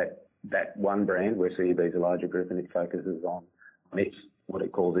 that one brand, where CUB is a larger group and it focuses on what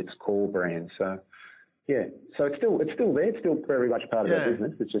it calls its core brand. So, yeah, so it's still there. It's still very much part of our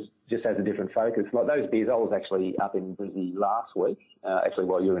business. It just has a different focus. Like those beers, I was actually up in Brizzy last week, actually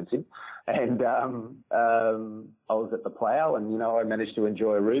while you were in Sydney, and I was at the Plough, and I managed to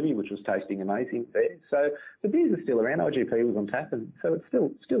enjoy a Ruby, which was tasting amazing there. So the beers are still around. IGP was on tap, and so it's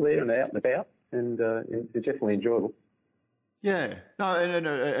still there and out and about, and it's definitely enjoyable. Yeah, no,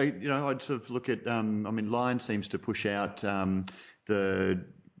 I'd sort of look at. Lion seems to push out the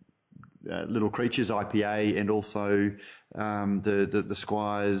Little Creatures IPA and also the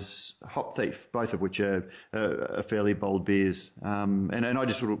Squire's Hop Thief, both of which are fairly bold beers. And I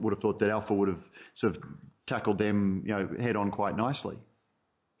just would have thought that Alpha would have sort of tackled them, head on quite nicely.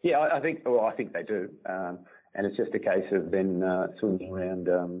 Yeah, I think they do. And it's just a case of then swinging around,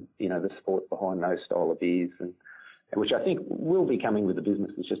 the sport behind those style of beers, and which I think will be coming with the business.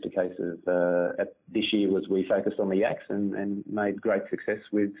 It's just a case of this year we focused on the Yaks and made great success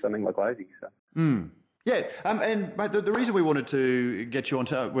with something like Lazy. So. Yeah, and mate, the reason we wanted to get you on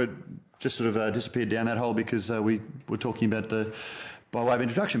to, we just sort of disappeared down that hole because we were talking about by way of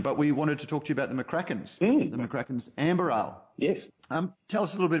introduction, but we wanted to talk to you about the McCracken's, the McCracken's Amber Ale. Yes. Tell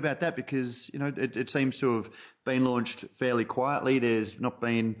us a little bit about that, because it seems to have been launched fairly quietly. There's not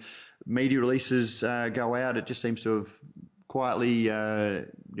been media releases go out. It just seems to have quietly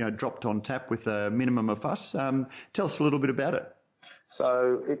dropped on tap with a minimum of fuss. Tell us a little bit about it.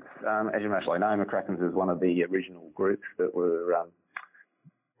 So it's, as you most likely know, McCracken's is one of the original groups that were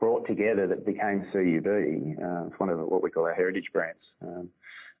brought together that became CUB. It's one of what we call our heritage brands.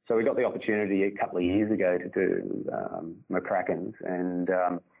 So we got the opportunity a couple of years ago to do McCracken's, and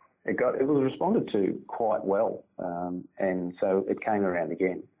it was responded to quite well, and so it came around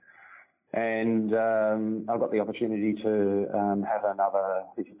again. And I got the opportunity to have another,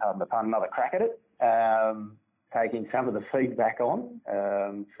 if you pardon the pun, another crack at it, taking some of the feedback on,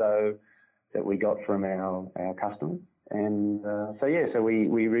 so that we got from our customers. And so we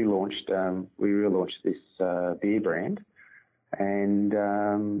relaunched this beer brand, and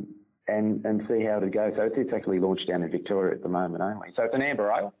see how it goes. So it's actually launched down in Victoria at the moment only. So it's an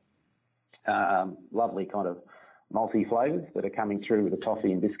amber ale, lovely kind of malty flavours that are coming through with the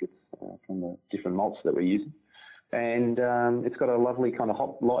toffee and biscuits from the different malts that we're using. and it's got a lovely kind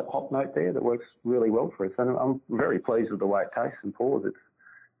of light hop note there that works really well for us. And I'm very pleased with the way it tastes and pours.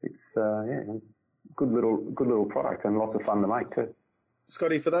 It's good little product and lots of fun to make too.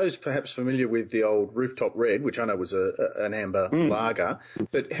 Scotty, for those perhaps familiar with the old Rooftop Red, which I know was an amber lager,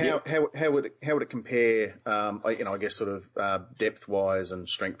 but how would it compare? I guess sort of depth wise and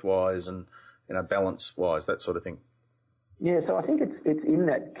strength wise and balance wise, that sort of thing. Yeah, so I think it's in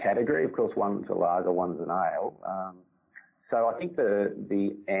that category. Of course, one's a lager, one's an ale. So I think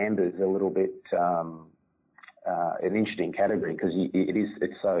the amber's a little bit an interesting category because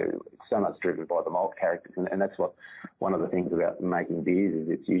it's so much driven by the malt characters, and that's what one of the things about making beers is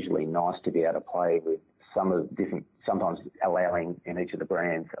it's usually nice to be able to play with some of the different, sometimes allowing in each of the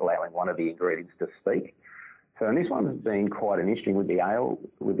brands, allowing one of the ingredients to speak. So and this one's been quite interesting with the ale,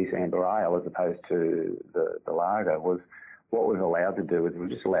 with this amber ale as opposed to the lager, was what we've allowed to do is we've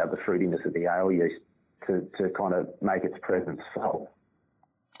just allowed the fruitiness of the ale yeast to kind of make its presence felt.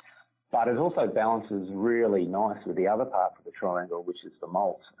 But it also balances really nice with the other part of the triangle, which is the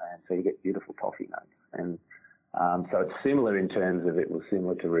malt, and so you get beautiful toffee notes. And so it's similar in terms of it was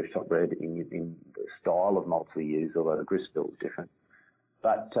similar to Rooftop Red in the style of malts we use, although the grist bill is different.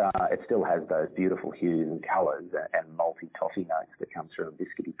 But it still has those beautiful hues and colours and malty toffee notes that come through, and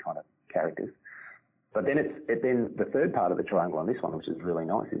biscuity kind of characters. But then then the third part of the triangle on this one, which is really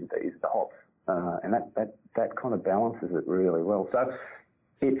nice, is the hops, and that kind of balances it really well. So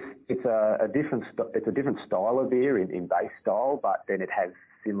it's a different style of beer in base style, but then it has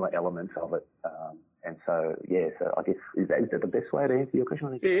similar elements of it. And so I guess is that the best way to answer your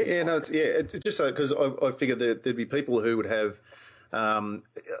question? It's just because I figured there'd be people who would have.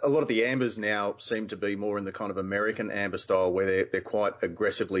 A lot of the ambers now seem to be more in the kind of American amber style where they're quite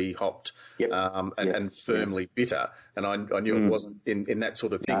aggressively hopped and firmly bitter. And I knew it wasn't in that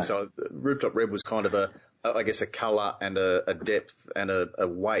sort of thing. No. So Rooftop Red was kind of a colour and a depth and a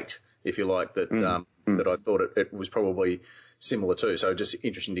weight, if you like, that I thought it was probably similar to. So just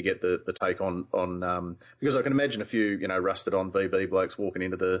interesting to get the take on because I can imagine a few, rusted on VB blokes walking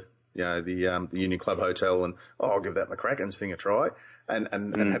into the Union Club Hotel and, I'll give that McCracken's thing a try. And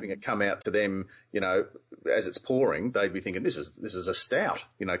having it come out to them, as it's pouring, they'd be thinking, this is a stout,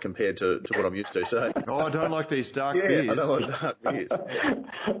 compared to what I'm used to. So, I don't like these dark beers. I don't like dark beers.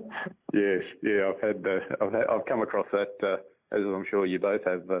 Yes, yeah, I've come across that, as I'm sure you both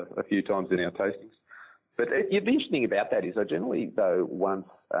have a few times in our tastings. But the interesting about that is, generally, though, once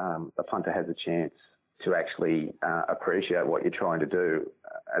a punter has a chance to actually appreciate what you're trying to do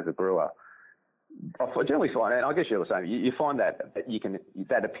as a brewer, I generally find, and I guess you're the same, you find that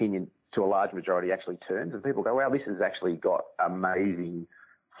that opinion to a large majority actually turns, and people go, wow, this has actually got amazing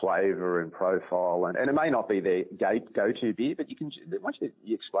flavour and profile, and it may not be their go-to beer, but once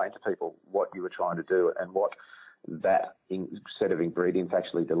you explain to people what you were trying to do and what that set of ingredients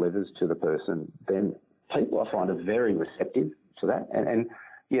actually delivers to the person, then people, I find, are very receptive to that. And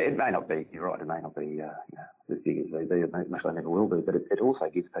yeah, it may not be, you're right, it may not be as big as VB, it most likely never will be, but it also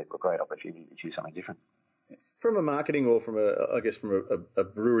gives people a great opportunity to choose something different. From a marketing or from a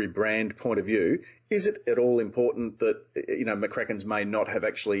brewery brand point of view, is it at all important that, McCracken's may not have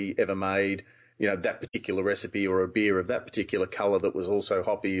actually ever made, that particular recipe or a beer of that particular colour that was also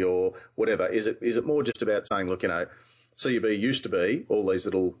hoppy or whatever? Is it more just about saying, look, CUB used to be all these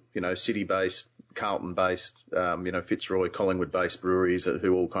little, city-based, Carlton-based, Fitzroy, Collingwood-based breweries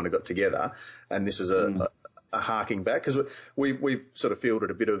who all kind of got together, and this is a harking back? Because we've sort of fielded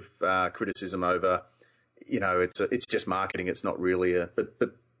a bit of criticism over, it's just marketing, it's not really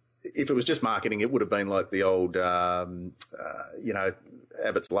but if it was just marketing, it would have been like the old,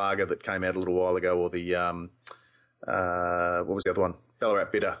 Abbott's Lager that came out a little while ago, or the, what was the other one?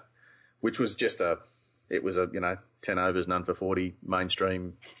 Ballarat Bitter, which was just it was a 10 overs, none for 40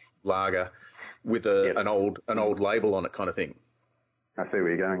 mainstream lager with an old label on it kind of thing. I see where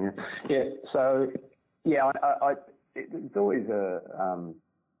you're going. Yeah. So it's always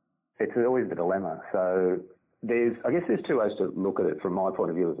a dilemma. So I guess there's two ways to look at it from my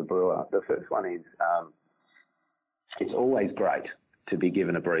point of view as a brewer. The first one is it's always great to be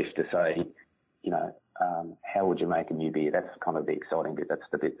given a brief to say, how would you make a new beer? That's kind of the exciting bit. That's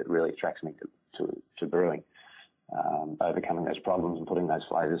the bit that really attracts me to brewing, overcoming those problems and putting those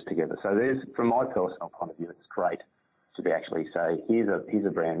flavours together. So from my personal point of view, it's great to be actually say, here's a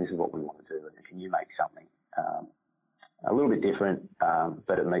brand, this is what we want to do, and can you make something a little bit different,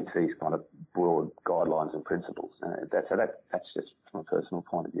 but it meets these kind of broad guidelines and principles. That's just from a personal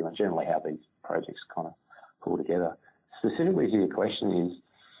point of view, and generally how these projects kind of pull together. Specifically to your question is,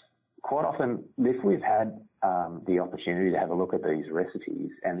 quite often, if we've had the opportunity to have a look at these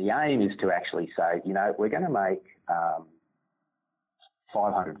recipes, and the aim is to actually say, we're going to make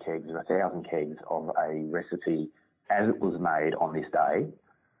 500 kegs or 1,000 kegs of a recipe as it was made on this day,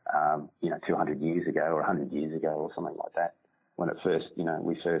 200 years ago or 100 years ago or something like that, when it first,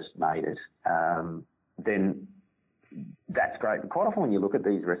 we first made it, then that's great. But quite often when you look at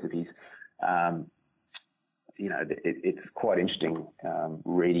these recipes, it's quite interesting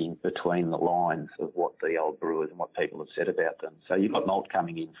reading between the lines of what the old brewers and what people have said about them. So you've got malt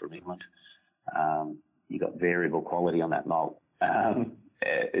coming in from England. You've got variable quality on that malt.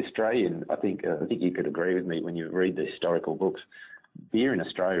 Australian, I think you could agree with me when you read the historical books. Beer in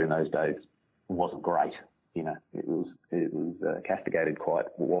Australia in those days wasn't great. It was castigated quite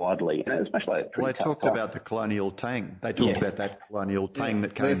widely, and especially. Well, they talked about the colonial tang. They talked about that colonial tang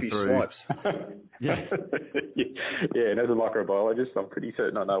that came through. Swipes. Yeah, and as a microbiologist, I'm pretty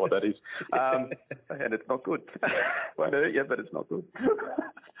certain I know what that is, and it's not good. Won't hurt you, but it's not good.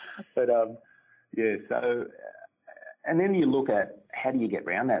 But so. And then you look at how do you get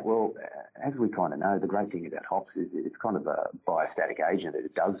around that? Well, as we kind of know, the great thing about hops is it's kind of a biostatic agent.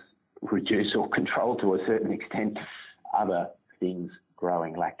 It does reduce or control to a certain extent other things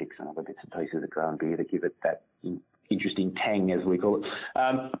growing, lactics and other bits and pieces that grow in beer to give it that interesting tang, as we call it.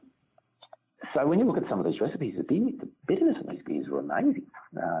 So when you look at some of these recipes, the bitterness of these beers were amazing,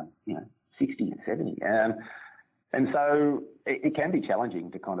 60 and 70. And so it can be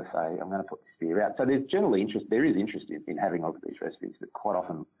challenging to kind of say, I'm going to put this beer out. So there is interest in having a look at these recipes, but quite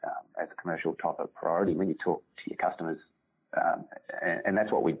often as a commercial type of priority, when you talk to your customers, and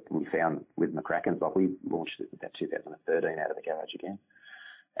that's what we found with McCracken's. Like we launched it in about 2013 out of the garage again.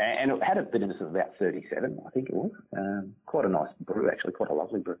 And it had a bitterness of about 37, I think it was. Quite a nice brew, actually, quite a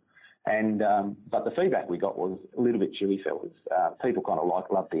lovely brew. And but the feedback we got was a little bit chewy, fellas. People kind of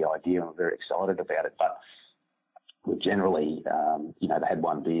loved the idea and were very excited about it, but we generally, they had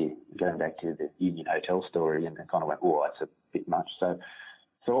one beer, going back to the Union Hotel story, and they kind of went, oh, that's a bit much. So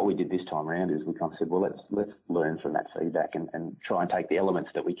what we did this time around is we kind of said, well, let's learn from that feedback and try and take the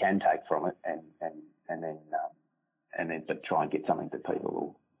elements that we can take from it, and then but try and get something that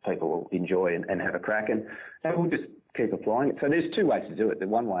people will enjoy and have a crack, and we'll just keep applying it. So there's two ways to do it. The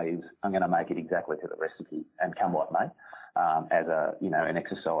one way is I'm going to make it exactly to the recipe and come what may, as an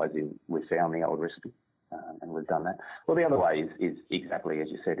exercise in we found the old recipe. And we've done that. Well, the other way is exactly as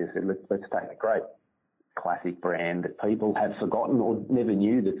you said, let's take a great classic brand that people have forgotten or never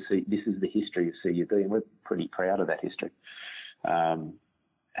knew that this is the history of CUB, and we're pretty proud of that history. And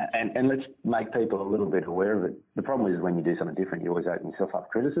let's make people a little bit aware of it. The problem is when you do something different, you always open yourself up to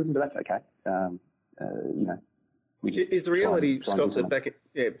criticism, but that's okay. Is the reality, Scott, that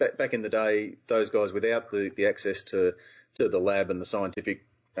back in the day, those guys without the access to the lab and the scientific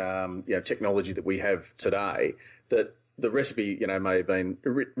technology that we have today, that the recipe, may have been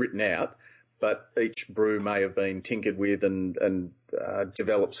written out, but each brew may have been tinkered with and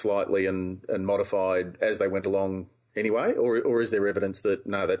developed slightly and modified as they went along anyway, or is there evidence that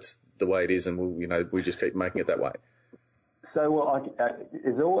no, that's the way it is, and we just keep making it that way? So,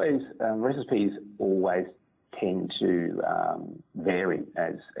 there's always recipes always tend to vary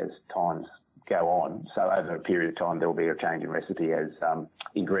as times go on. So over a period of time, there will be a change in recipe as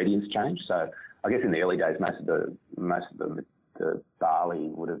ingredients change. So I guess in the early days, most of the barley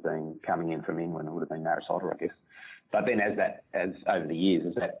would have been coming in from England. It would have been Maris Otter, I guess. But then as over the years,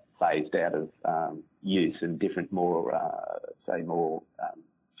 as that phased out of use and different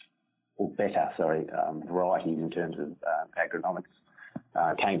varieties in terms of agronomics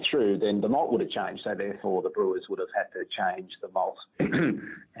came through, then the malt would have changed. So therefore, the brewers would have had to change the malt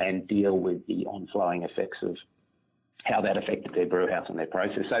and deal with the on-flowing effects of how that affected their brew house and their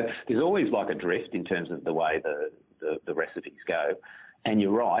process. So there's always like a drift in terms of the way the recipes go. And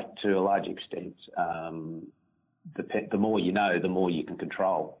you're right, to a large extent, the more you know, the more you can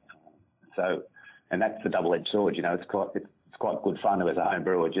control. So, and that's the double-edged sword. It's quite good fun as a home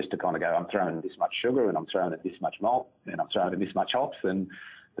brewer just to kind of go, I'm throwing in this much sugar and I'm throwing in this much malt and I'm throwing in this much hops, and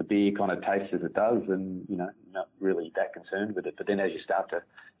the beer kind of tastes as it does, and not really that concerned with it. But then as you start to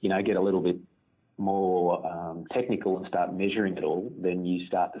get a little bit more technical and start measuring it all, then you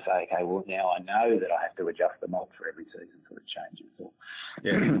start to say, okay, well, now I know that I have to adjust the malt for every season so it changes, or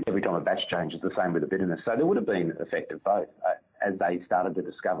every time a batch changes, the same with the bitterness. So there would have been effect of both as they started to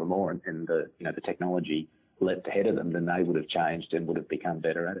discover more, and the technology leapt ahead of them, then they would have changed and would have become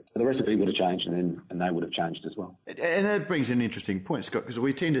better at it. So the recipe would have changed, and they would have changed as well. And that brings an interesting point, Scott, because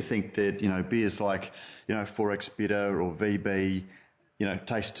we tend to think that beers like 4X Bitter or VB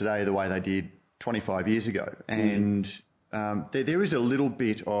taste today the way they did 25 years ago, and there is a little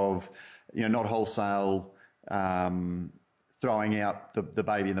bit of, not wholesale throwing out the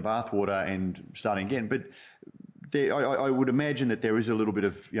baby in the bathwater and starting again, but I would imagine that there is a little bit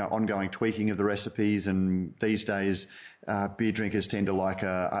of ongoing tweaking of the recipes, and these days beer drinkers tend to like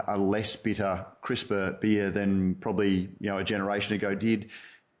a less bitter, crisper beer than probably a generation ago did.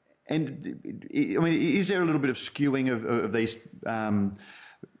 And I mean, is there a little bit of skewing of these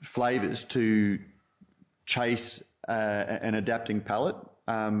flavours to chase an adapting palate?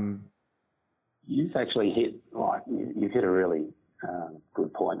 You've actually you've hit a really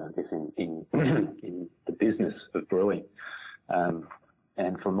good point, I guess, in the business of brewing.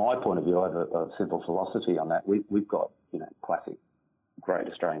 And from my point of view, I have a simple philosophy on that. We've got, classic great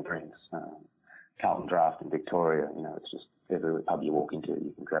Australian brands. Carlton Draft in Victoria, it's just every pub you walk into,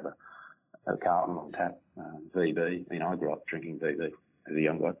 you can grab a Carlton on tap. VB, I grew up drinking VB as a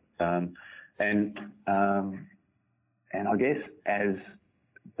young guy. And I guess as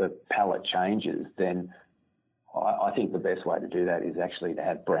the palate changes, then I think the best way to do that is actually to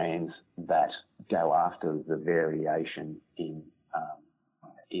have brands that go after the variation in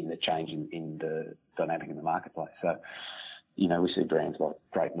the change in the dynamic in the marketplace. So, we see brands like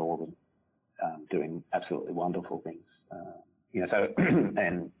Great Northern doing absolutely wonderful things.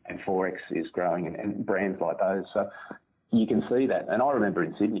 And Forex is growing, and brands like those. So you can see that. And I remember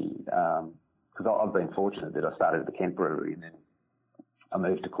in Sydney, because I've been fortunate that I started at the Kent Brewery and then I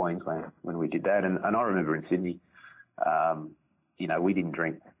moved to Queensland when we did that. And I remember in Sydney, we didn't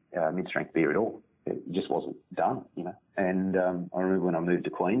drink mid-strength beer at all. It just wasn't done, And I remember when I moved to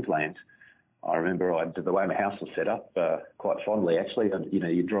Queensland, I remember the way my house was set up, quite fondly actually.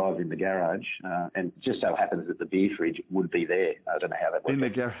 You drive in the garage, and it just so happens that the beer fridge would be there. I don't know how that works. In the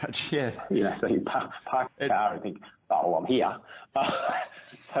garage, yeah. So you park the car and think, oh, well, I'm here.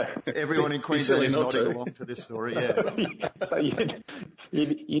 So everyone in Queensland is nodding along to this story, yeah. So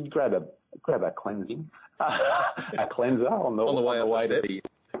you'd grab a cleansing, a cleanser on the way to the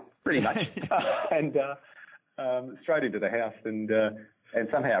pretty much, and straight into the house, and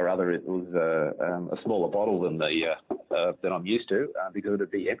somehow or other it was a smaller bottle than than I'm used to, because it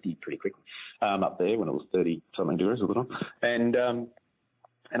would be empty pretty quickly up there when it was 30 something degrees all the time, and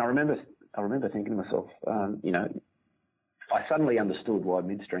I remember thinking to myself, I suddenly understood why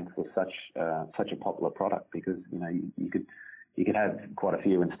mid-strength was such a popular product, because you could have quite a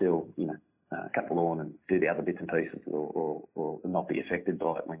few and still cut the lawn and do the other bits and pieces, or not be affected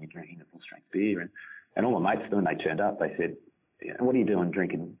by it when you're drinking a full strength beer. And all my mates, when they turned up, they said, what are you doing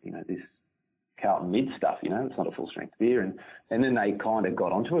drinking, this Carlton Mid stuff, it's not a full strength beer. And then they kind of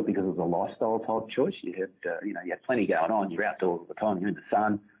got onto it because it was a lifestyle type choice. You had plenty going on. You're outdoors all the time. You're in the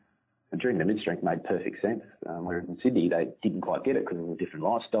sun. And drinking the mid-strength made perfect sense. Whereas in Sydney, they didn't quite get it because it was a different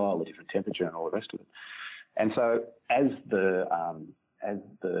lifestyle, a different temperature and all the rest of it. And so as the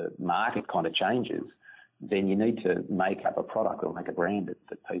market kind of changes, then you need to make up a product or make a brand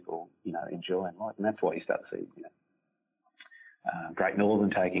that people, enjoy and like. And that's why you start to see, Great Northern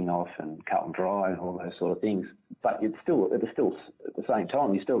taking off and Carlton Dry and all those sort of things. But it's still at the same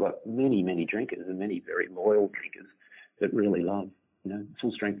time, you still got many, many drinkers and many very loyal drinkers that really love,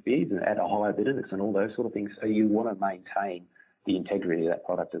 full strength beers and at a higher bitterness and all those sort of things. So you want to maintain the integrity of that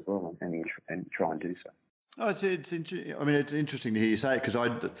product as well and try and do so. Oh, it's interesting to hear you say it, because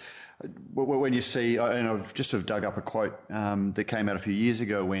when you see, and I've just sort of dug up a quote that came out a few years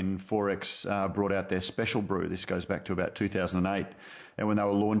ago when Forex brought out their special brew. This goes back to about 2008, and when they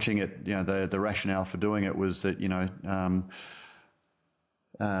were launching it, the rationale for doing it was that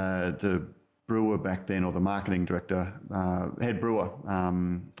the brewer back then, or the marketing director, head brewer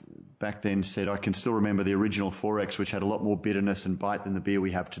back then, said, I can still remember the original Forex, which had a lot more bitterness and bite than the beer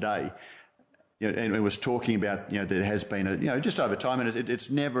we have today. And it was talking about, there has been just over time, and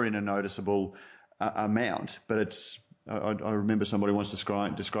it's never in a noticeable amount, but it's, I remember somebody once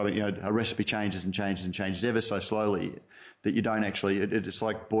describing, a recipe changes and changes and changes ever so slowly that you don't actually, it's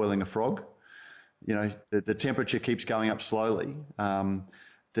like boiling a frog. The temperature keeps going up slowly,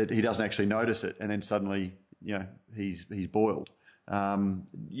 that he doesn't actually notice it, and then suddenly, he's boiled.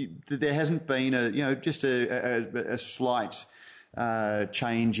 There hasn't been just a slight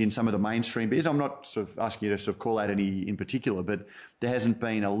change in some of the mainstream beers. I'm not sort of asking you to sort of call out any in particular, but there hasn't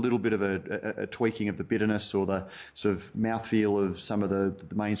been a little bit of a tweaking of the bitterness or the sort of mouthfeel of some of the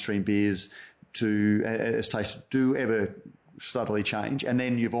mainstream beers as tastes do ever subtly change. And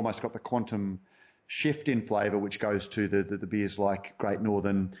then you've almost got the quantum shift in flavour, which goes to the beers like Great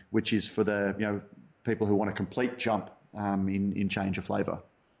Northern, which is for the people who want a complete jump in change of flavour.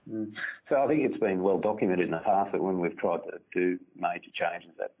 So I think it's been well documented in the past that when we've tried to do major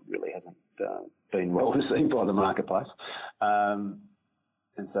changes, that really hasn't been well received by the marketplace. And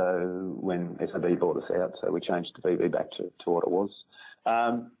so when SAB bought us out, so we changed the BV back to what it was.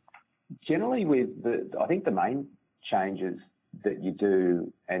 Generally, I think the main changes that you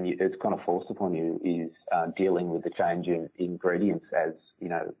do, and it's kind of forced upon you, is dealing with the change in ingredients as,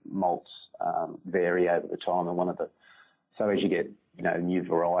 malts vary over the time. And so as you get, new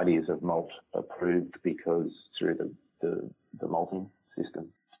varieties of malt approved because through the malting system,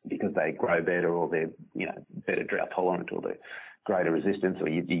 because they grow better or they're, better drought tolerant or they're greater resistance, or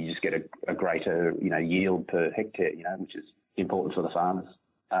you just get a greater, yield per hectare, which is important for the farmers.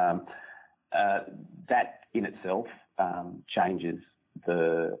 That in itself changes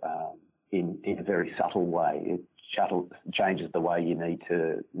in a very subtle way. It changes the way you need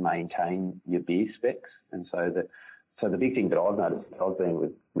to maintain your beer specs, and so the big thing that I've noticed as I've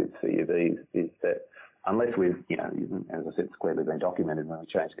been with CUBs is that unless we've, as I said, it's clearly been documented when we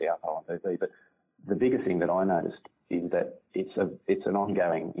changed the alcohol on BV, but the biggest thing that I noticed is that it's an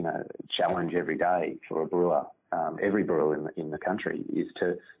ongoing, challenge every day for a brewer. Every brewer in the country is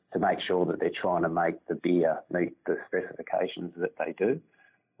to make sure that they're trying to make the beer meet the specifications that they do.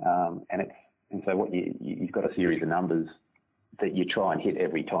 And so what you've got a series of numbers that you try and hit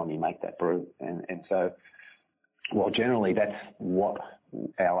every time you make that brew. And so, well, generally that's what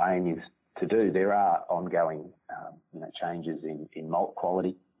our aim is to do. There are ongoing, changes in malt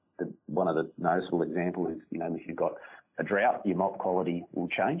quality. One of the noticeable examples is, if you've got a drought, your malt quality will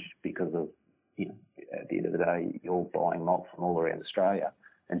change because of, at the end of the day, you're buying malt from all around Australia.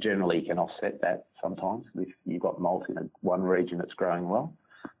 And generally you can offset that sometimes if you've got malt in one region that's growing well.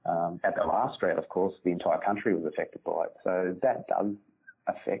 At the last drought, of course, the entire country was affected by it. So that does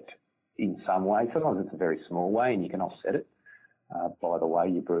affect in some way. Sometimes it's a very small way and you can offset it by the way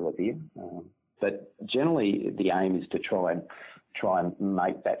you brew a beer. But generally the aim is to try and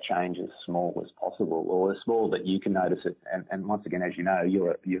make that change as small as possible, or as small that you can notice it. And once again, as you know,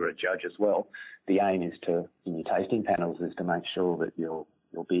 you're a judge as well. The aim is in your tasting panels, is to make sure that your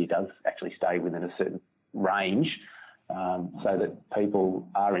beer does actually stay within a certain range, so that people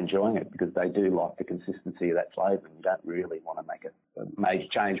are enjoying it because they do like the consistency of that flavour, and you don't really want to make a major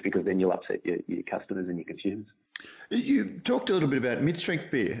change because then you'll upset your customers and your consumers. You talked a little bit about mid-strength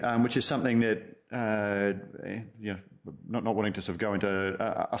beer, which is something that, not wanting to sort of go into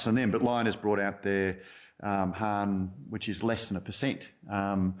us and them, but Lion has brought out their Hahn, which is less than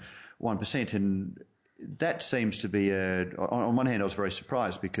 1%, and that seems to be on one hand I was very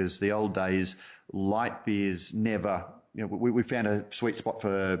surprised because the old days light beers never, we found a sweet spot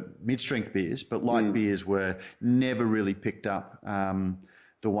for mid-strength beers, but light beers were never really picked up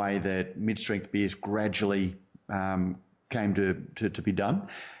the way that mid-strength beers gradually came to be done.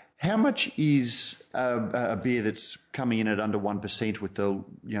 How much is a beer that's coming in at under 1% with the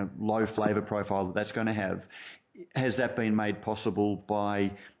low flavour profile that's going to have? Has that been made possible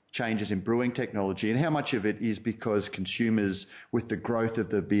by changes in brewing technology, and how much of it is because consumers, with the growth of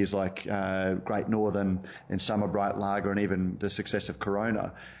the beers like Great Northern and Summer Bright Lager and even the success of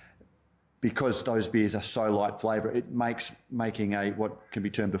Corona, because those beers are so light flavour, it makes making what can be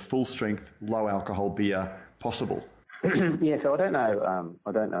termed a full strength, low alcohol beer possible? Yeah, so I don't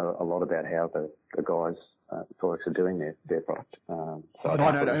know a lot about how the guys products are doing their product. No,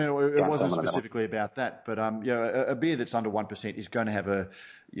 it wasn't specifically about that, but a beer that's under 1% is going to have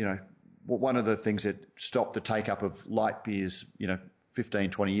one of the things that stopped the take up of light beers,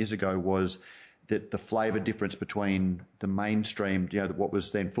 15, 20 years ago was that the flavour difference between the mainstream, what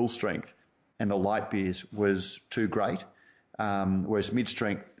was then full strength, and the light beers was too great. Whereas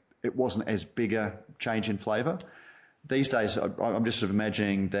mid-strength, it wasn't as big a change in flavour. These days, I'm just sort of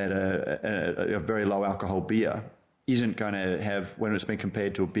imagining that a very low alcohol beer isn't going to have, when it's been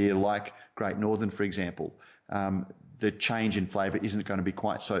compared to a beer like Great Northern, for example, the change in flavour isn't going to be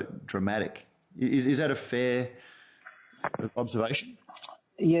quite so dramatic. Is that a fair observation?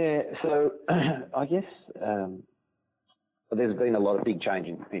 Yeah, so I guess there's been a lot of big change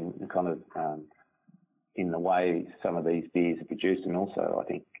in kind of in the way some of these beers are produced, and also I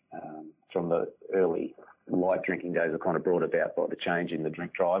think from the early light drinking days are kind of brought about by the change in the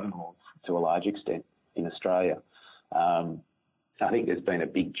drink driving laws to a large extent in Australia. I think there's been a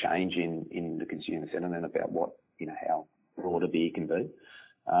big change in the consumer sentiment about what, how broad a beer can be.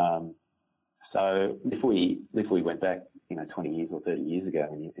 So if we went back, 20 years or 30 years ago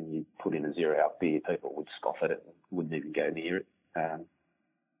and you put in a zero-alc beer, people would scoff at it and wouldn't even go near it,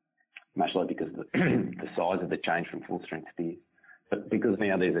 much like because of the size of the change from full-strength beers. But because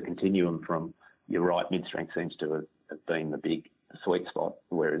now there's a continuum from, you're right, mid-strength seems to have been the big sweet spot,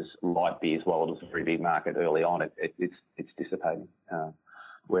 whereas light beers, while it was a very big market early on, it's dissipating.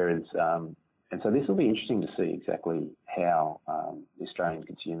 Whereas And so this will be interesting to see exactly how the Australian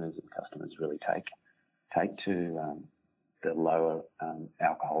consumers and customers really take to the lower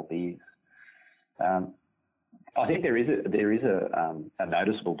alcohol beers. I think there is a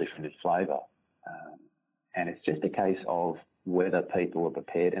noticeable difference in flavour, and it's just a case of whether people are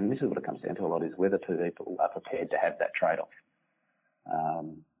prepared, and this is what it comes down to a lot, is whether people are prepared to have that trade-off.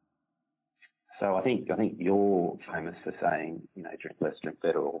 So I think you're famous for saying, drink less, drink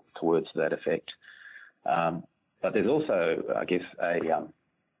better, or to words to that effect. But there's also, I guess, a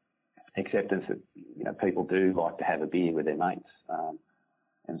acceptance that people do like to have a beer with their mates,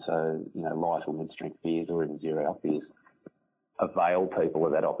 and so light or mid-strength beers or even zero alcohol beers avail people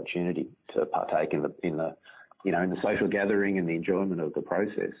of that opportunity to partake in the social gathering and the enjoyment of the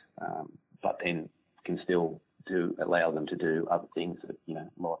process, but then can still allow them to do other things that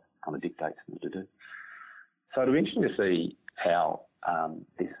life kind of dictates them to do. So it'll be interesting to see how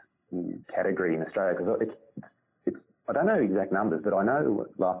this new category in Australia, because it's I don't know exact numbers, but I know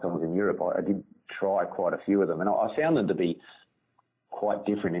last time I was in Europe, I did try quite a few of them, and I found them to be quite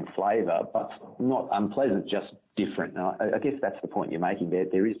different in flavour, but not unpleasant, just different. And I guess that's the point you're making.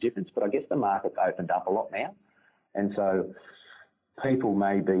 There is difference, but I guess the market's opened up a lot now, and so people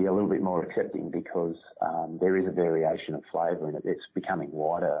may be a little bit more accepting because there is a variation of flavour and it's becoming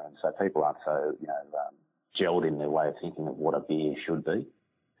wider, and so people aren't so gelled in their way of thinking of what a beer should be.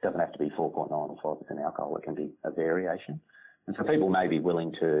 It doesn't have to be 4.9 or 5% alcohol. It can be a variation, and so people may be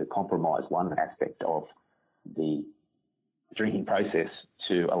willing to compromise one aspect of the drinking process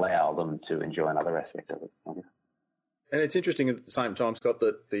to allow them to enjoy another aspect of it, I guess. And it's interesting at the same time, Scott,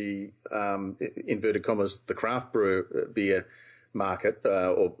 that the inverted commas, the craft beer market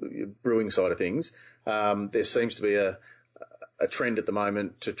or brewing side of things, there seems to be a trend at the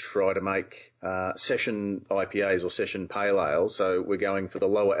moment to try to make session IPAs or session pale ales. So we're going for the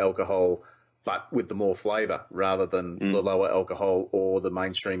lower alcohol but with the more flavour rather than the lower alcohol or the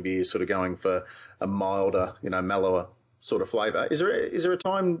mainstream beers sort of going for a milder, mellower sort of flavour. Is there a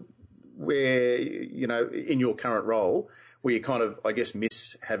time where, in your current role, where you kind of, I guess,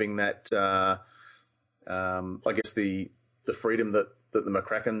 miss having that, I guess, the freedom that the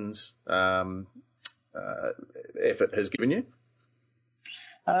McCracken's effort has given you?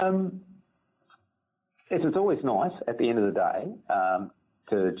 It's always nice at the end of the day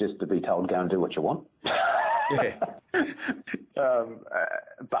to be told go and do what you want. Yeah.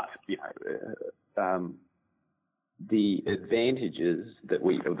 But the advantages that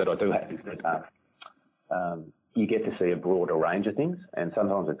I do have is that you get to see a broader range of things, and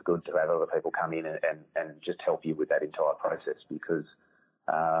sometimes it's good to have other people come in and just help you with that entire process, because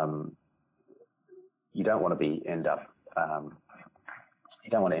you don't want to end up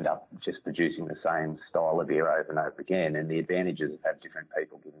just producing the same style of beer over and over again. And the advantages of having different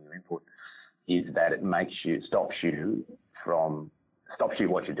people giving you input is that it stops you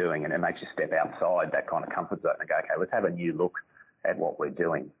what you're doing, and it makes you step outside that kind of comfort zone and go, okay, let's have a new look at what we're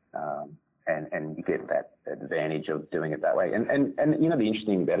doing. And you get that advantage of doing it that way. And the interesting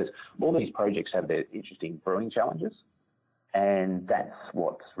thing about it is all these projects have their interesting brewing challenges, and that's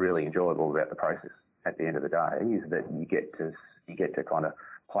what's really enjoyable about the process at the end of the day, is that you get to kind of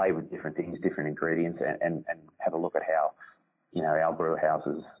play with different things, different ingredients, and have a look at how our brew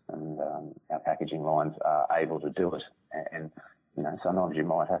houses and our packaging lines are able to do it. And sometimes you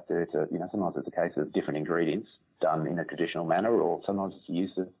might have to, sometimes it's a case of different ingredients done in a traditional manner, or sometimes it's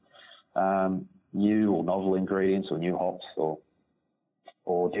use of new or novel ingredients or new hops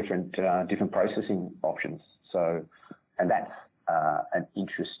or different processing options. So, and that's an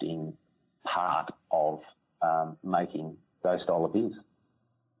interesting part of making those style of beers.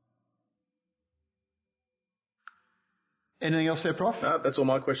 Anything else there, Prof? No, that's all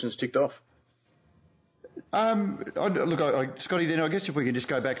my questions ticked off. Scotty, then I guess if we can just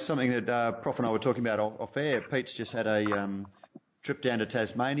go back to something that Prof and I were talking about off air. Pete's just had a trip down to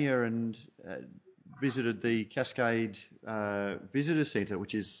Tasmania and visited the Cascade Visitor Centre,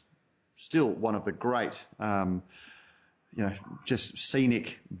 which is still one of the great, just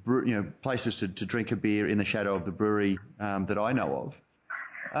scenic, places to drink a beer in the shadow of the brewery that I know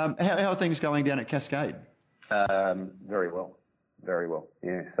of. How are things going down at Cascade? Very well. Very well,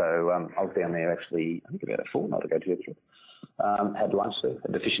 yeah. So I was down there actually, I think about a fortnight ago to the trip. Had lunch there,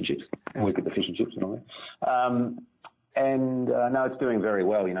 had the fish and chips, worked at the fish and chips and all that. No, it's doing very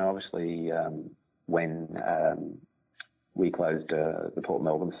well. Obviously, when we closed the Port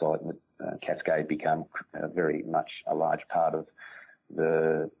Melbourne site, Cascade became very much a large part of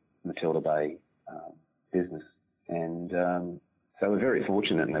the Matilda Bay business. And so we're very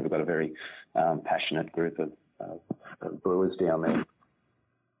fortunate, and we've got a very passionate group of brewers down there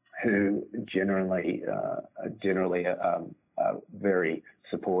who generally are very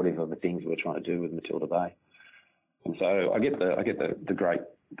supportive of the things we're trying to do with Matilda Bay. And so I get the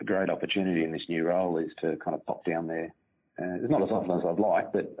great opportunity in this new role is to kind of pop down there. It's not as often as I'd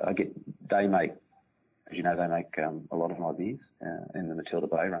like, but they make a lot of my beers in the Matilda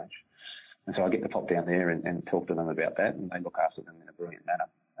Bay range. And so I get to pop down there and talk to them about that, and they look after them in a brilliant manner.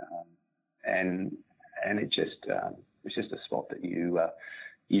 And it's just a spot that you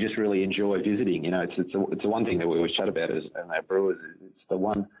just really enjoy visiting. You know, it's the one thing that we always chat about as our brewers. It's the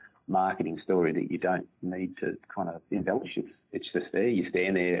one marketing story that you don't need to kind of embellish. It's just there. You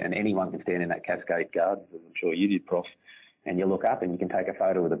stand there, and anyone can stand in that Cascade Gardens, as I'm sure you did, Prof. And you look up and you can take a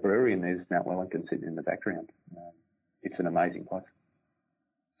photo of the brewery, and there's Mount Wellington sitting in the background. It's an amazing place.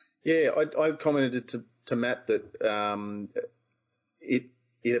 Yeah, I commented to Matt that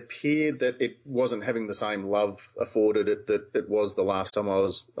it appeared that it wasn't having the same love afforded it that it was the last time I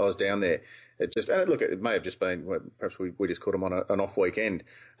was down there. It may have just been, perhaps we just caught them on an off weekend.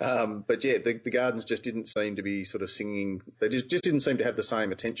 But yeah, the gardens just didn't seem to be sort of singing. They just didn't seem to have the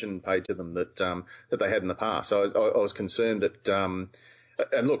same attention paid to them that they had in the past. So I was concerned that,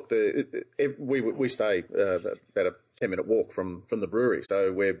 and look, we stay about a 10-minute walk from the brewery,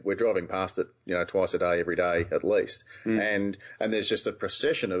 so we're driving past it, twice a day, every day at least. And there's just a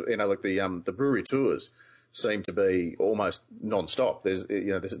procession of, like the brewery tours seem to be almost non-stop. There's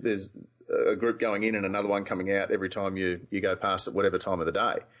a group going in and another one coming out every time you go past at whatever time of the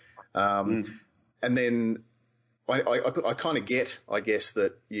day. And then I kind of get, I guess,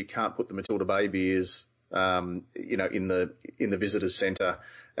 that you can't put the Matilda Bay beers in the visitors centre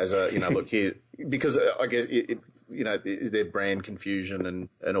as a, look here, because I guess is there brand confusion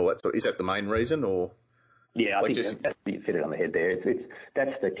and all that sort? Is that the main reason, or? Yeah, I think you fit it on the head there.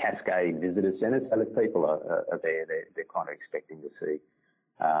 That's the Cascade Visitor Centre. So if people are there, they're kind of expecting to see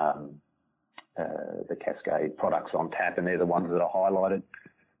the Cascade products on tap, and they're the ones that are highlighted.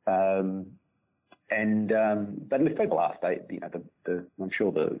 But if people ask, I'm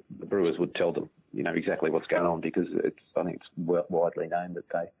sure the brewers would tell them, exactly what's going on, because I think it's widely known that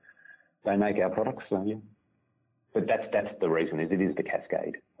they make our products. So yeah. But that's the reason. It is the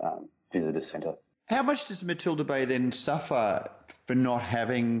Cascade Visitor Centre. How much does Matilda Bay then suffer for not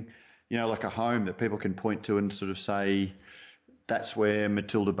having, like a home that people can point to and sort of say, that's where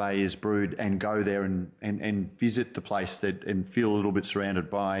Matilda Bay is brewed, and go there and visit the place and feel a little bit surrounded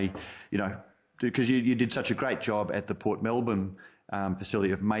by, because you did such a great job at the Port Melbourne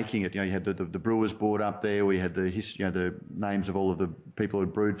facility of making it. You had the Brewers Board up there. We had the names of all of the people who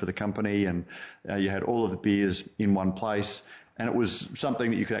had brewed for the company, and you had all of the beers in one place. And it was something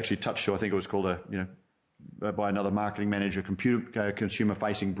that you could actually touch to. I think it was called by another marketing manager,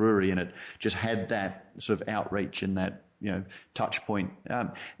 consumer-facing brewery, and it just had that sort of outreach and that touch point.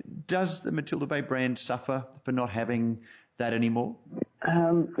 Does the Matilda Bay brand suffer for not having that anymore?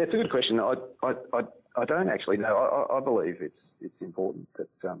 That's a good question. I don't actually know. I believe it's important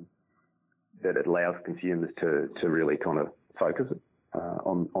that it allows consumers to really kind of focus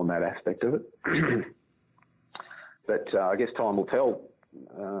on that aspect of it. But I guess time will tell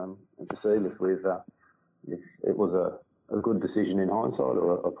to see if it was a good decision in hindsight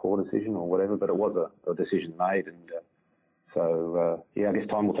or a poor decision or whatever, but it was a decision made, and I guess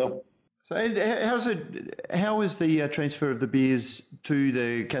time will tell. So how is the transfer of the beers to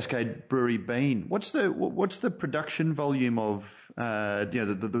the Cascade Brewery been? What's the production volume of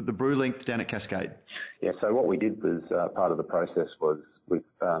the brew length down at Cascade? Yeah, so what we did was part of the process was we've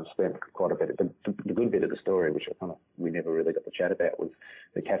spent quite a bit. The good bit of the story, which we never really got to chat about, was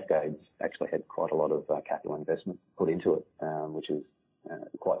the Cascades actually had quite a lot of capital investment put into it, which is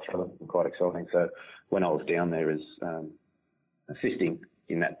quite thrilling and quite exciting. So when I was down there as assisting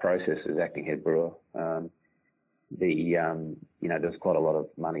in that process as acting head brewer, there's quite a lot of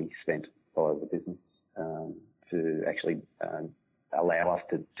money spent by the business to actually allow us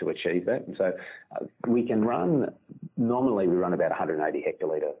to achieve that. And so we normally run about 180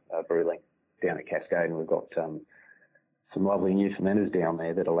 hectolitre brew length down at Cascade, and we've got some lovely new fermenters down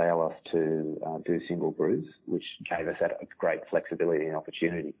there that allow us to do single brews, which gave us that great flexibility and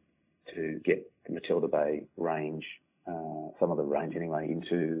opportunity to get the Matilda Bay range, some of the range anyway,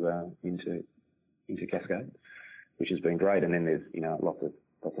 into Cascade, which has been great. And then there's lots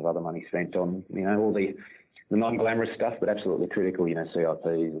of other money spent on all the non-glamorous stuff, but absolutely critical, CIPs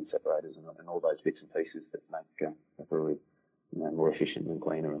and separators and all those bits and pieces that make a brewery more efficient and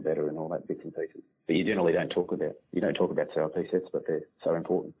cleaner and better and all that bits and pieces. But you generally don't talk about CIP sets, but they're so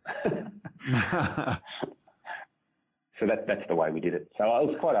important. So that's the way we did it. So it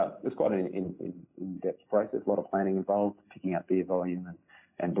was quite an in-depth process, a lot of planning involved, picking up beer volume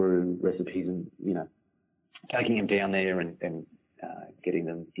and brew recipes and, taking them down there and getting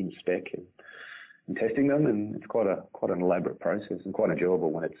them in spec and testing them. And it's quite an elaborate process and quite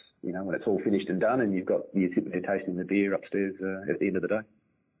enjoyable when it's all finished and done and you're sitting there tasting the beer upstairs at the end of the day.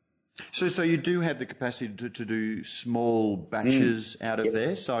 So you do have the capacity to do small batches out of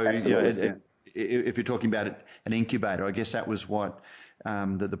there. So if you're talking about an incubator, I guess that was what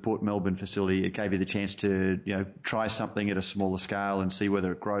the Port Melbourne facility, it gave you the chance to try something at a smaller scale and see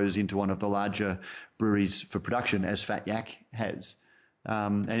whether it grows into one of the larger breweries for production, as Fat Yak has.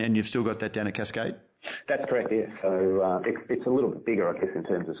 And you've still got that down at Cascade? That's correct, yeah. So it's a little bit bigger, I guess, in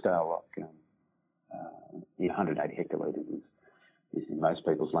terms of scale. Like 180 hectolitres is in most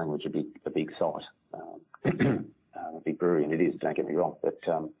people's language a big site, a big brewery, and it is, don't get me wrong, but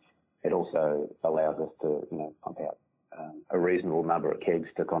it also allows us to pump out a reasonable number of kegs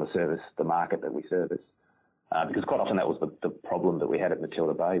to kind of service the market that we service. Because quite often that was the problem that we had at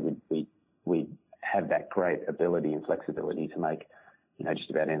Matilda Bay. We'd have that great ability and flexibility to make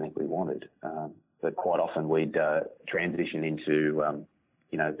just about anything we wanted. But quite often we'd transition into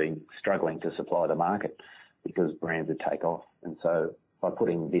being struggling to supply the market because brands would take off. And so by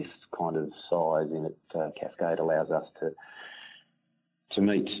putting this kind of size in at Cascade allows us to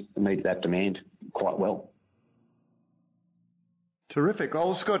meet that demand quite well. Terrific.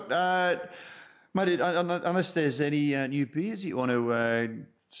 Well, Scott, mate, unless there's any new beers you want to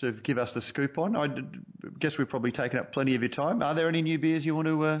sort of give us the scoop on, I guess we've probably taken up plenty of your time. Are there any new beers you want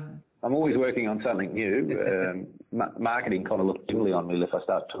to... I'm always working on something new. Marketing kind of looks dimly on me if I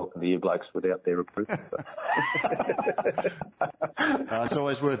start talking to you blokes without their approval. It's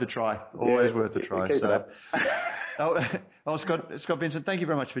always worth a try. Always worth a try. So, Scott Vincent, thank you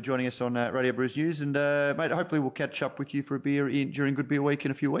very much for joining us on Radio Brews News. And, mate, hopefully we'll catch up with you for a beer during Good Beer Week in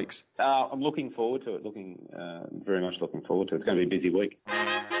a few weeks. I'm looking forward to it. Very much looking forward to it. It's going to be a busy week.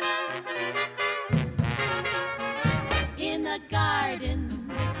 In a garden.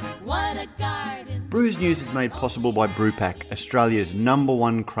 What a garden. Brews News is made possible by Brewpack, Australia's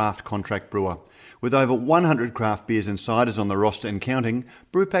 #1 craft contract brewer. With over 100 craft beers and ciders on the roster and counting,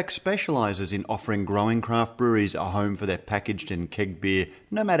 Brewpack specialises in offering growing craft breweries a home for their packaged and kegged beer,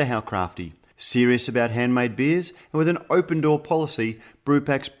 no matter how crafty. Serious about handmade beers, and with an open-door policy,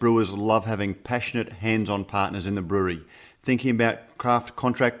 Brewpack's brewers love having passionate, hands-on partners in the brewery. Thinking about craft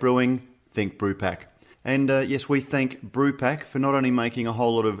contract brewing? Think Brewpack. And yes, we thank Brewpack for not only making a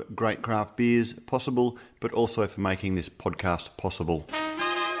whole lot of great craft beers possible, but also for making this podcast possible.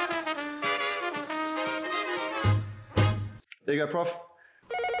 There you go, Prof.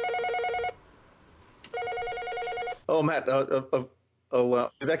 Oh, Matt,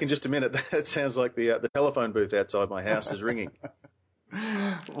 I'll be back in just a minute. That sounds like the telephone booth outside my house is ringing.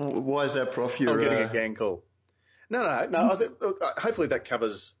 Why is that, Prof? I'm getting a gang call. No. I think, hopefully that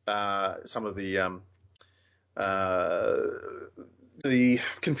covers some of the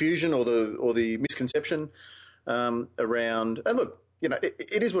confusion or the misconception around. And look,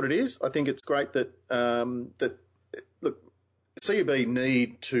 it is what it is. I think it's great that CUB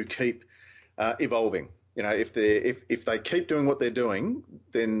need to keep evolving. If they keep doing what they're doing,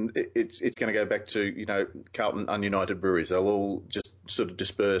 then it's going to go back to Carlton ununited breweries. They'll all just sort of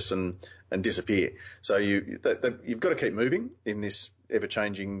disperse and disappear. So you've got to keep moving in this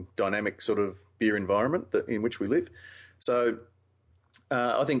ever-changing, dynamic sort of beer environment in which we live. So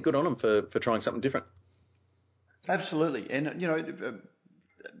I think good on them for trying something different. Absolutely, and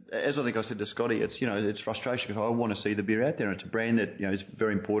as I think I said to Scotty, it's frustration because I want to see the beer out there. And it's a brand that is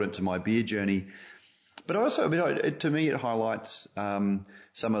very important to my beer journey. But also, to me, it highlights some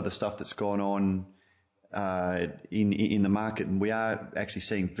of the stuff that's gone on in the market, and we are actually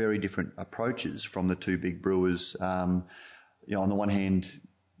seeing very different approaches from the two big brewers. On the one hand,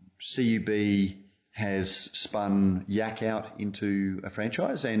 CUB has spun Yak out into a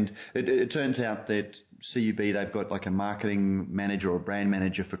franchise, and it turns out that CUB, they've got like a marketing manager or brand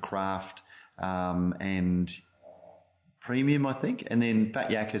manager for craft and premium, I think, and then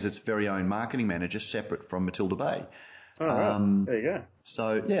Fat Yak has its very own marketing manager separate from Matilda Bay. Oh, right. There you go.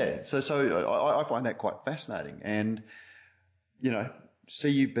 So yeah, so I find that quite fascinating, and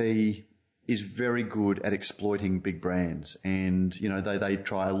CUB is very good at exploiting big brands, and they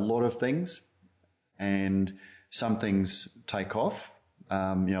try a lot of things, and some things take off,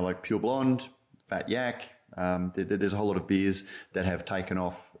 like Pure Blonde, Fat Yak. There's a whole lot of beers that have taken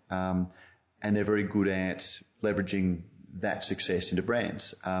off, and they're very good at leveraging that success into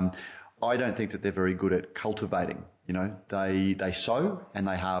brands. I don't think that they're very good at cultivating. They sow and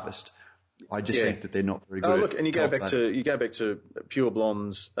they harvest. I just think that they're not very good. Oh, look, and you go back to Pure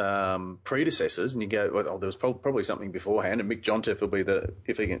Blonde's predecessors, and you go, well, there was probably something beforehand. And Mick Jonteff will be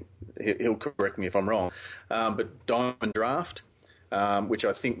he'll correct me if I'm wrong. But Diamond Draft, which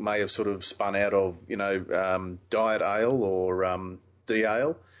I think may have sort of spun out of Diet Ale or D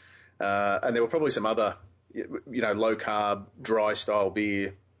Ale, and there were probably some other low carb dry style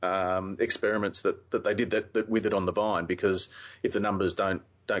beer experiments that they did that withered on the vine, because if the numbers don't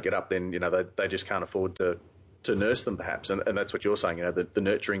get up, then they just can't afford to nurse them, perhaps, and that's what you're saying. The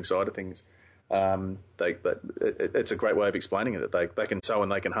nurturing side of things. It's a great way of explaining it, that they can sow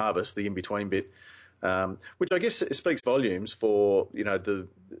and they can harvest, the in between bit, which I guess speaks volumes for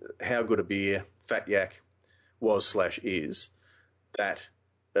how good a beer Fat Yak was/is. That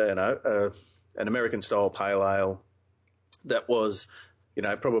an American style pale ale that was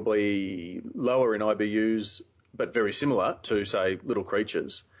probably lower in IBUs, but very similar to, say, Little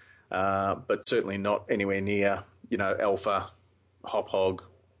Creatures, but certainly not anywhere near, Alpha, Hop Hog,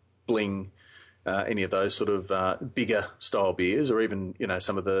 Bling, any of those sort of bigger style beers, or even,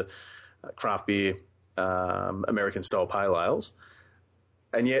 some of the craft beer American style pale ales.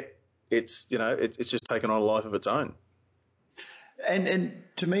 And yet it's just taken on a life of its own. And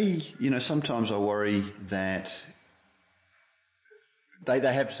to me, sometimes I worry that they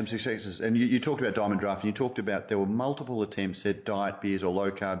have some successes. And you talked about Diamond Draft, and you talked about there were multiple attempts at diet beers or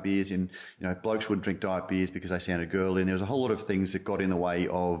low carb beers, and blokes wouldn't drink diet beers because they sounded girly, and there was a whole lot of things that got in the way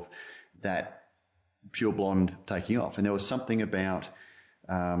of that Pure Blonde taking off. And there was something about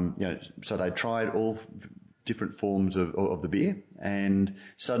so they tried all different forms of the beer, and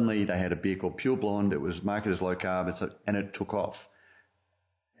suddenly they had a beer called Pure Blonde. It was marketed as low carb, and it took off.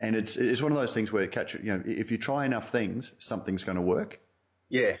 And it's one of those things where if you try enough things, something's going to work.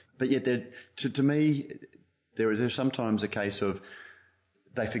 Yeah. But yet, to me, there's sometimes a case of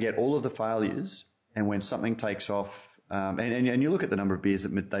they forget all of the failures, and when something takes off, and you look at the number of beers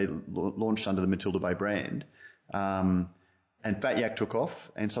that they launched under the Matilda Bay brand, and Fat Yak took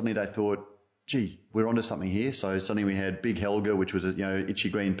off, and suddenly they thought, gee, we're onto something here. So suddenly we had Big Helga, which was Itchy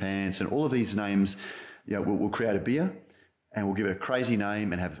Green Pants, and all of these names. We'll create a beer, and we'll give it a crazy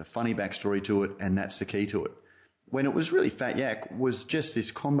name and have a funny backstory to it, and that's the key to it. When it was really Fat Yak was just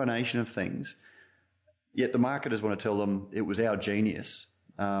this combination of things, yet the marketers want to tell them it was our genius,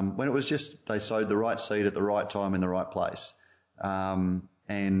 when it was just they sowed the right seed at the right time in the right place. And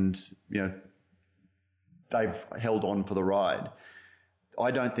they've held on for the ride.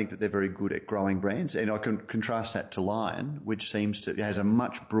 I don't think that they're very good at growing brands, and I can contrast that to Lion, which has a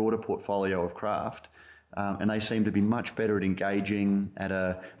much broader portfolio of craft, and they seem to be much better at engaging at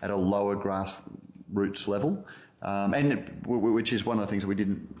a lower grassroots level, which is one of the things that we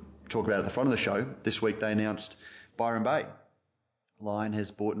didn't talk about at the front of the show. This week they announced Byron Bay. Lion has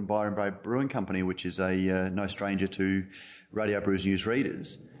bought in Byron Bay Brewing Company, which is no stranger to Radio Brews News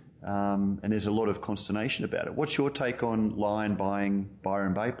readers. And there's a lot of consternation about it. What's your take on Lion buying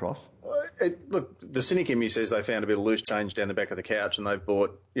Byron Bay, Prof? Look, the cynic in me says they found a bit of loose change down the back of the couch, and they've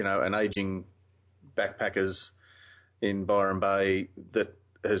bought, an aging backpackers in Byron Bay that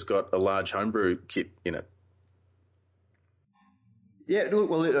has got a large homebrew kit in it. Yeah, look,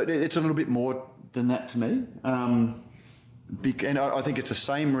 well, it's a little bit more than that to me. And I think it's the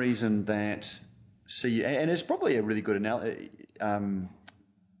same reason that and it's probably a really good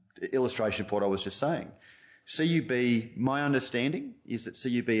illustration for what I was just saying. CUB, my understanding is that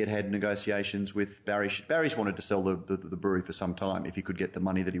CUB had negotiations with Barry's. Barry's wanted to sell the brewery for some time if he could get the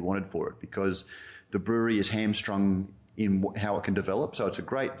money that he wanted for it, because the brewery is hamstrung in how it can develop. So it's a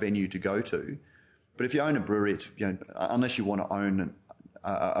great venue to go to. But if you own a brewery, it's, unless you want to own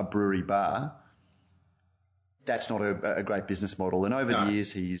a brewery bar, that's not a great business model. And over the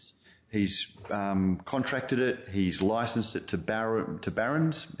years, he's contracted it, he's licensed it to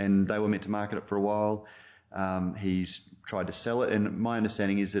Barron's, and they were meant to market it for a while. He's tried to sell it, and my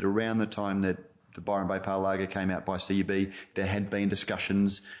understanding is that around the time that the Byron Bay Pale Lager came out by CUB, there had been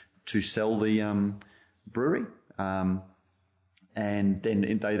discussions to sell the brewery, and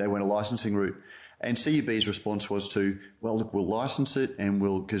then they went a licensing route. And CUB's response was to, well, look, we'll license it, and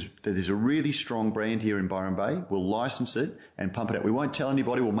because there's a really strong brand here in Byron Bay, we'll license it and pump it out. We won't tell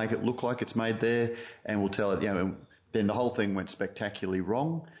anybody. We'll make it look like it's made there, and we'll tell it. Then the whole thing went spectacularly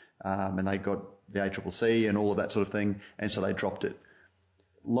wrong, and they got the ACCC and all of that sort of thing, and so they dropped it.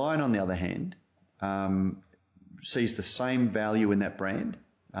 Lion, on the other hand, sees the same value in that brand,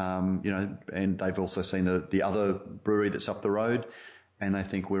 and they've also seen the other brewery that's up the road, and they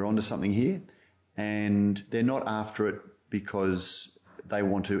think we're onto something here. And they're not after it because they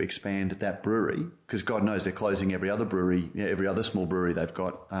want to expand that brewery because God knows they're closing every other brewery, every other small brewery they've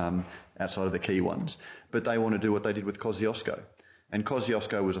got outside of the key ones. But they want to do what they did with Kosciuszko. And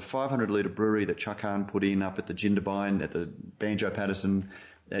Kosciuszko was a 500-litre brewery that Chuck Hahn put in up at the Jindabyne, at the Banjo Patterson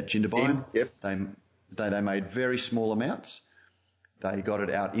at Jindabyne. Yep. They made very small amounts. They got it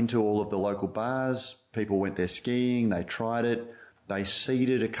out into all of the local bars. People went there skiing. They tried it. They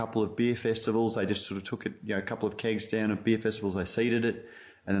seeded a couple of beer festivals. They just sort of took it, a couple of kegs down of beer festivals. They seeded it,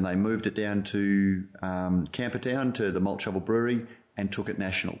 and then they moved it down to Campertown to the Malt Shovel Brewery and took it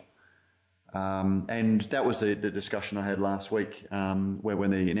national. And that was the discussion I had last week, where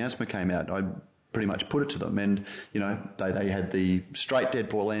when the announcement came out, I pretty much put it to them, and they had the straight dead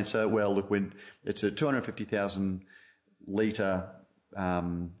ball answer. Well, look, when it's a 250,000 litre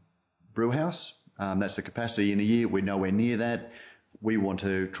brew house, that's the capacity in a year. We're nowhere near that. We want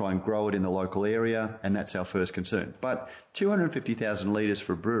to try and grow it in the local area, and that's our first concern. But 250,000 litres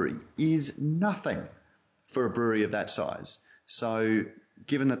for a brewery is nothing for a brewery of that size. So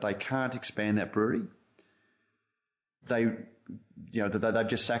given that they can't expand that brewery, they've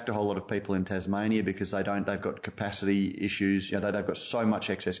just sacked a whole lot of people in Tasmania because they've got capacity issues. They've got so much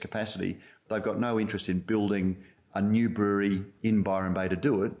excess capacity. They've got no interest in building a new brewery in Byron Bay to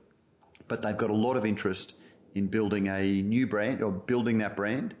do it, but they've got a lot of interest in building a new brand or building that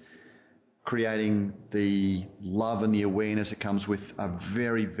brand, creating the love and the awareness that comes with a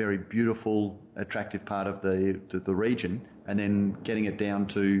very, very beautiful, attractive part of the region, and then getting it down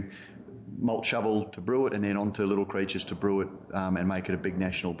to Malt Shovel to brew it, and then onto Little Creatures to brew it and make it a big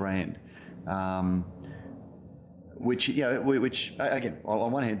national brand. Which again,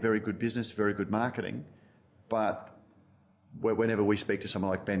 on one hand, very good business, very good marketing, but whenever we speak to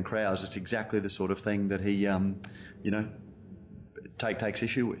someone like Ben Krause, it's exactly the sort of thing that he, takes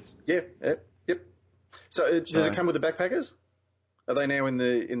issue with. Yep. So does it come with the backpackers? Are they now in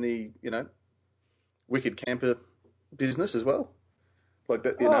the wicked camper business as well? Like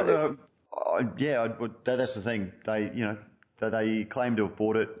that, that's the thing. They claim to have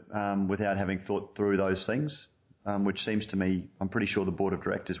bought it without having thought through those things, which seems to me, I'm pretty sure the board of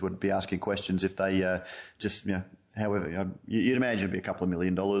directors would be asking questions if they however, you'd imagine it'd be a couple of $1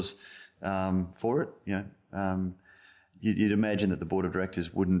 million for it. You'd imagine that the board of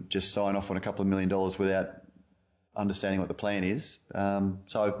directors wouldn't just sign off on a couple of $1 million without understanding what the plan is. I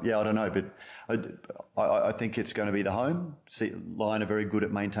don't know, but I think it's going to be the home. Lion are very good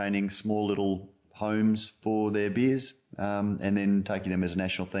at maintaining small little homes for their beers, and then taking them as a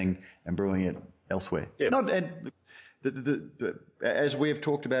national thing and brewing it elsewhere. Yeah. As we have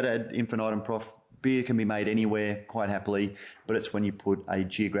talked about at Infinitum Prof, beer can be made anywhere quite happily, but it's when you put a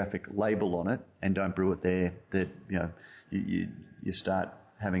geographic label on it and don't brew it there that you start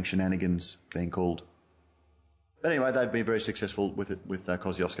having shenanigans being called. But anyway, they've been very successful with it with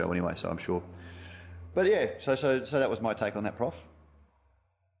Kosciuszko anyway, so I'm sure. But yeah, so that was my take on that, Prof.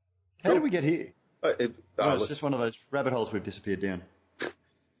 How did we get here? It's just one of those rabbit holes we've disappeared down.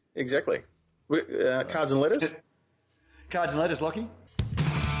 Exactly. Cards and letters? Cards and letters, Lockie.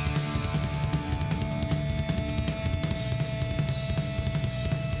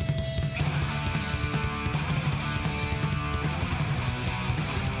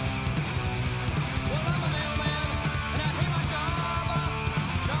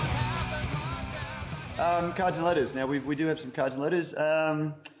 Cards and letters. Now, we do have some cards and letters.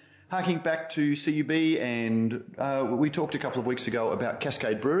 Harking back to CUB, and we talked a couple of weeks ago about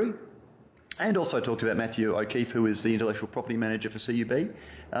Cascade Brewery, and also talked about Matthew O'Keefe, who is the intellectual property manager for CUB,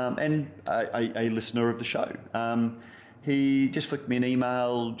 and a listener of the show. He just flicked me an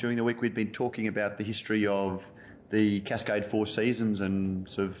email during the week. We'd been talking about the history of the Cascade Four Seasons and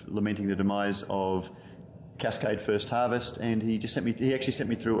sort of lamenting the demise of Cascade First Harvest, and he actually sent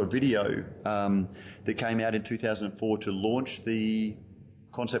me through a video that came out in 2004 to launch the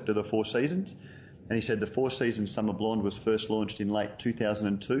concept of the Four Seasons. And he said the Four Seasons Summer Blonde was first launched in late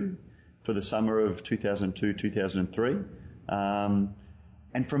 2002 for the summer of 2002-2003.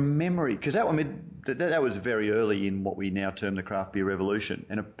 And from memory, because that was very early in what we now term the craft beer revolution.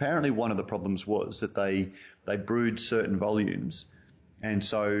 And apparently one of the problems was that they brewed certain volumes. And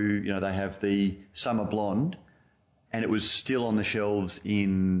so, they have the Summer Blonde, and it was still on the shelves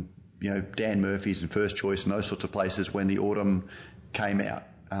in, Dan Murphy's and First Choice and those sorts of places when the autumn came out.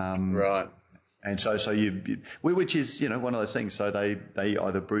 Right. And so which is, one of those things. So they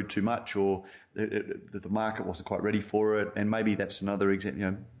either brewed too much or the market wasn't quite ready for it. And maybe that's another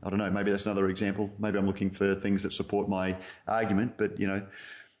example, I don't know, maybe that's another example. Maybe I'm looking for things that support my argument, but,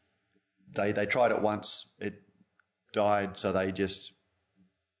 they tried it once, it died, so they just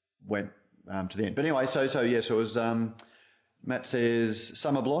went to the end. But anyway, so it was Matt says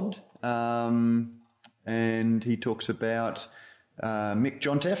Summer Blonde, and he talks about Mick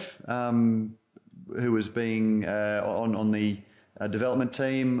Jonteff, who was being on the development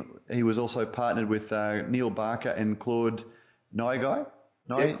team. He was also partnered with Neil Barker and Claude Nygai.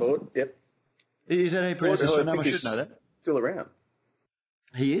 Yeah, Claude, yep. Is that how you pronounce his surname? I should know that. Still around.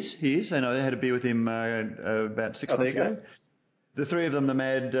 He is. I know they had a beer with him about 6 months ago. The three of them, the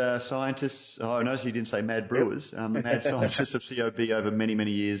mad scientists. Oh, I noticed he didn't say mad brewers. The mad scientists of COB over many,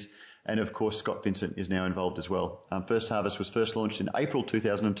 many years. And of course, Scott Vincent is now involved as well. First Harvest was first launched in April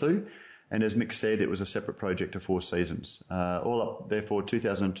 2002. And as Mick said, it was a separate project of 4 seasons. All up, therefore,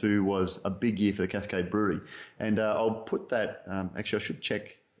 2002 was a big year for the Cascade Brewery. And I'll put that, actually I should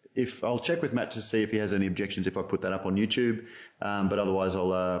check. I'll check with Matt to see if he has any objections if I put that up on YouTube. But otherwise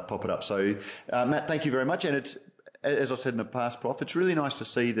I'll pop it up. So, Matt, thank you very much. And it's, as I've said in the past, Prof, it's really nice to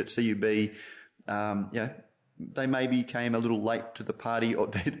see that CUB, they maybe came a little late to the party, or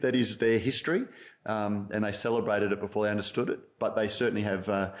that is their history, and they celebrated it before they understood it. But they certainly have,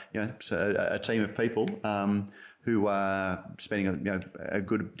 a team of people who are spending a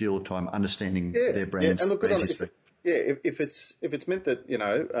good deal of time understanding their brand's history. If it's meant that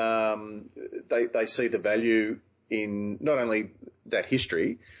they see the value in not only that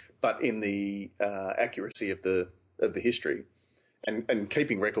history, but in the accuracy of the history, and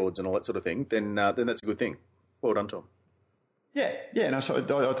keeping records and all that sort of thing, then that's a good thing. Well done, Tom. No, so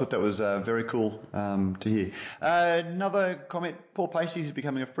I thought that was very cool to hear. Another comment, Paul Pacey, who's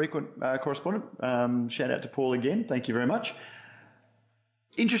becoming a frequent correspondent. Shout out to Paul again. Thank you very much.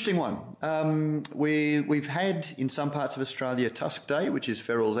 Interesting one. We've had in some parts of Australia Tusk Day, which is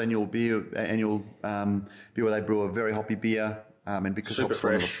Ferrell's annual beer where they brew a very hoppy beer, and because super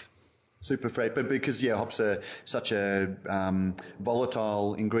fresh. Super fresh, but because hops are such a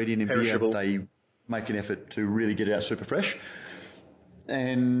volatile ingredient in perishable beer, they make an effort to really get it out super fresh.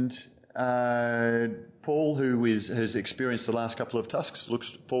 And Paul, who has experienced the last couple of Tusks, looks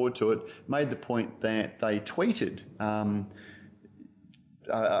forward to it, made the point that they tweeted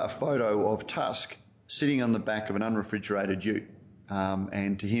a photo of Tusk sitting on the back of an unrefrigerated ute.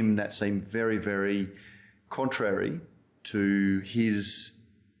 And to him, that seemed very, very contrary to his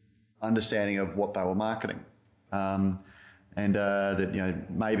understanding of what they were marketing. And that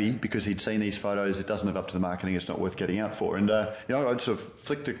maybe because he'd seen these photos, it doesn't live up to the marketing. It's not worth getting out for. And I'd sort of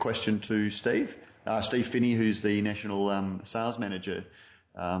flicked the question to Steve Finney, who's the national sales manager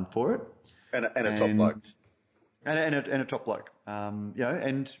for it, and a top bloke, and a top bloke.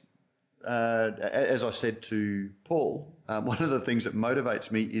 As I said to Paul, one of the things that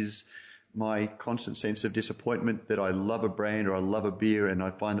motivates me is my constant sense of disappointment that I love a brand or I love a beer, and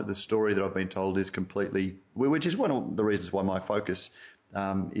I find that the story that I've been told is completely, which is one of the reasons why my focus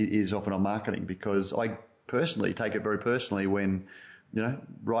is often on marketing, because I personally take it very personally when,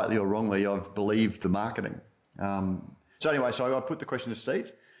 rightly or wrongly, I've believed the marketing. So I put the question to Steve,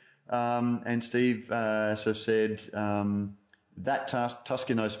 and Steve said that Tusk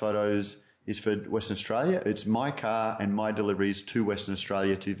in those photos is for Western Australia. It's my car and my deliveries to Western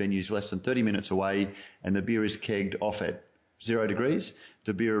Australia to venues less than 30 minutes away, and the beer is kegged off at 0 degrees.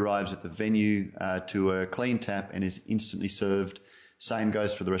 The beer arrives at the venue to a clean tap and is instantly served. Same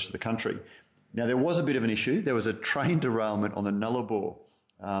goes for the rest of the country. Now, there was a bit of an issue. There was a train derailment on the Nullarbor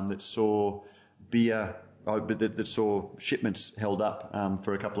that saw that saw shipments held up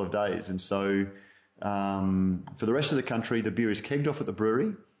for a couple of days. And so for the rest of the country, the beer is kegged off at the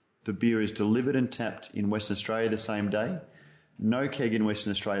brewery. The beer is delivered and tapped in Western Australia the same day. No keg in Western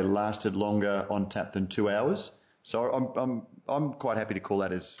Australia lasted longer on tap than 2 hours. So I'm quite happy to call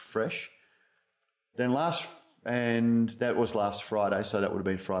that as fresh. And that was last Friday, so that would have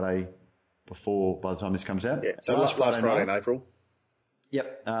been Friday before by the time this comes out. Yeah, so last Friday in April.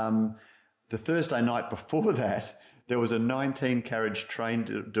 Yep. The Thursday night before that, there was a 19-carriage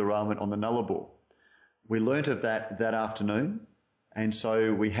train derailment on the Nullarbor. We learnt of that afternoon. And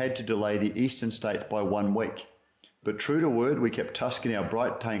so we had to delay the eastern states by 1 week. But true to word, we kept Tusk in our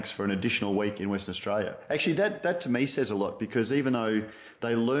bright tanks for an additional week in Western Australia. Actually, that to me says a lot, because even though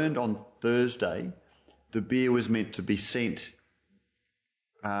they learned on Thursday, the beer was meant to be sent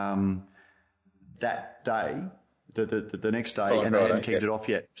that day, the next day, and they hadn't kegged it off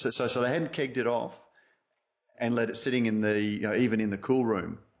yet. So they hadn't kegged it off and let it sitting in the even in the cool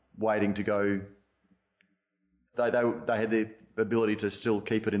room waiting to go. They had the ability to still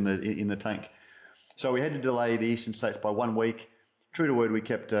keep it in the tank. So we had to delay the eastern states by 1 week. True to word, we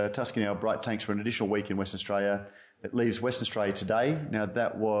kept Tusk in our bright tanks for an additional week in Western Australia. It leaves Western Australia today. Now,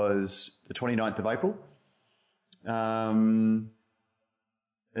 that was the 29th of April.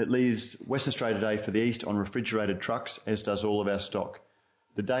 It leaves Western Australia today for the east on refrigerated trucks, as does all of our stock.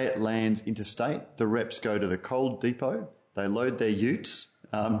 The day it lands interstate, the reps go to the cold depot. They load their utes.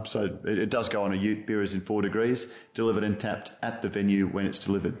 So it does go on a ute. Beer is in 4 degrees, delivered and tapped at the venue when it's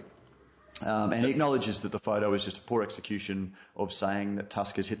delivered. And he acknowledges that the photo is just a poor execution of saying that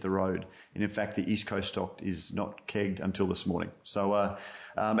Tusk has hit the road. And in fact, the East Coast stock is not kegged until this morning. So,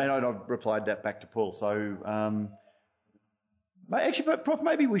 and I've replied that back to Paul. So, actually, Prof,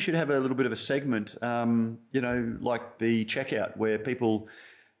 maybe we should have a little bit of a segment, like the checkout, where people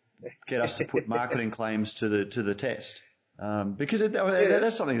get us to put marketing claims to the test. Because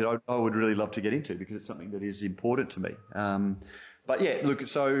that's something that I would really love to get into, because it's something that is important to me. But yeah, look,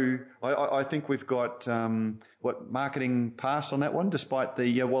 so I think we've got marketing pass on that one, despite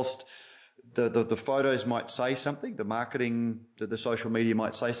whilst the photos might say something, the marketing, the social media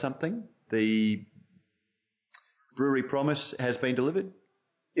might say something, the brewery promise has been delivered.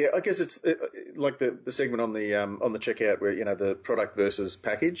 Yeah, I guess it's like the segment on the checkout where the product versus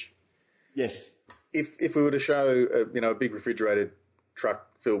package. Yes. If we were to show a big refrigerated truck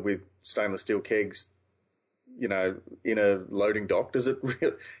filled with stainless steel kegs, in a loading dock, is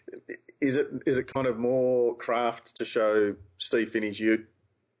it kind of more craft to show Steve Finney's ute?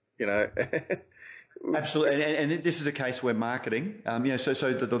 Absolutely, and this is a case where marketing, so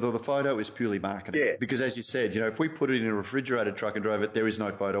the photo is purely marketing. Yeah. Because as you said, if we put it in a refrigerated truck and drove it, there is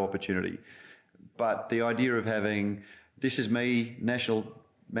no photo opportunity. But the idea of having, this is me, national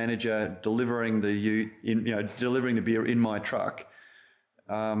manager, delivering the ute, delivering the beer in my truck,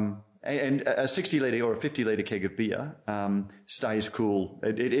 and a 60 litre or a 50 litre keg of beer stays cool.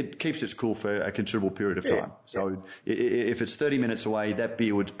 It keeps its cool for a considerable period of time. So if it's 30 minutes away, that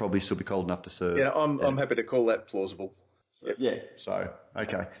beer would probably still be cold enough to serve. Yeah, I'm happy to call that plausible. So. Yeah. So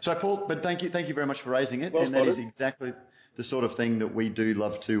okay. So Paul, but thank you very much for raising it. Well and spotted. That is exactly the sort of thing that we do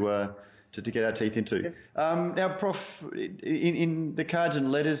love to get our teeth into. Yeah. Now, Prof, in the cards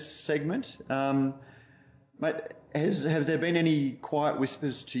and letters segment, mate, have there been any quiet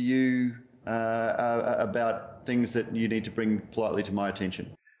whispers to you about things that you need to bring politely to my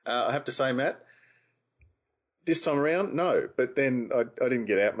attention? I have to say, Matt, this time around, no. But then I didn't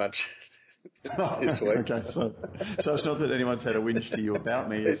get out much this week. Okay, so it's not that anyone's had a whinge to you about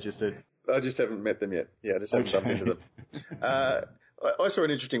me. It's just that I just haven't met them yet. Yeah, I just haven't bumped into them. I saw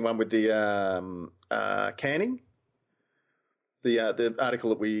an interesting one with the canning. The article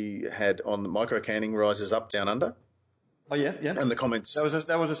that we had on the micro canning rises up down under. Oh yeah. And the comments. That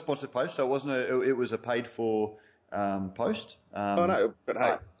was a sponsored post, so it wasn't it was a paid for post. Oh no, but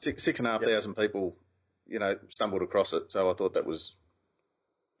hey, 6,500 people, stumbled across it. So I thought that was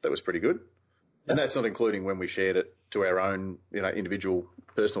pretty good. And that's not including when we shared it to our own, individual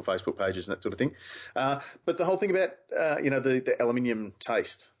personal Facebook pages and that sort of thing. But the whole thing about, the aluminium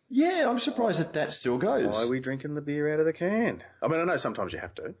taste. Yeah, I'm surprised that still goes. Why are we drinking the beer out of the can? I mean, I know sometimes you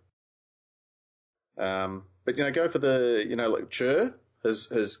have to. But, go for the, like Chur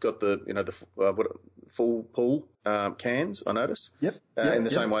has got the full pull cans, I notice. Yep. In the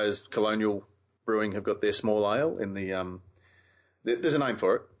same way as Colonial Brewing have got their small ale in the, there's a name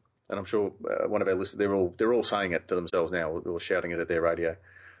for it. And I'm sure one of our listeners, they're all saying it to themselves now, or shouting it at their radio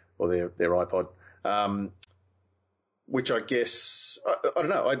or their iPod. Which I guess, I don't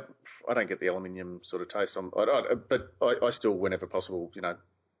know, I don't get the aluminium sort of taste, but I still, whenever possible,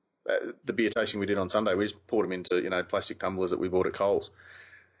 the beer tasting we did on Sunday, we just poured them into, plastic tumblers that we bought at Coles,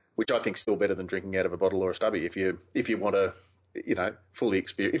 which I think is still better than drinking out of a bottle or a stubby. If you want to, fully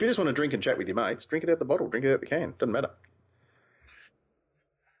experience, if you just want to drink and chat with your mates, drink it out the bottle, drink it out the can, doesn't matter.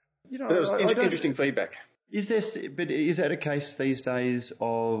 That was interesting feedback. Is that a case these days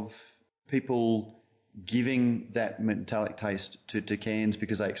of people giving that metallic taste to cans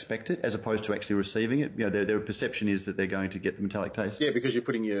because they expect it, as opposed to actually receiving it? Their perception is that they're going to get the metallic taste. Yeah, because you're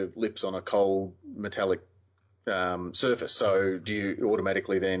putting your lips on a cold metallic surface. So do you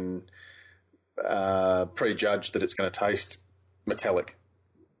automatically then prejudge that it's going to taste metallic?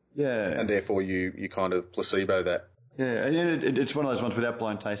 Yeah. And therefore you kind of placebo that. Yeah, and it's one of those ones without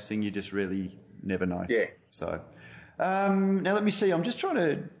blind tasting, you just really never know. Yeah. So now let me see. I'm just trying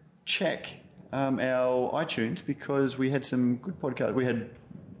to check our iTunes, because we had some good podcasts.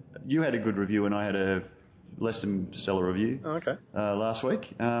 You had a good review and I had a less than stellar review. Oh, okay. Last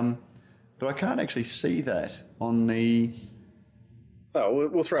week, but I can't actually see that on the. Oh,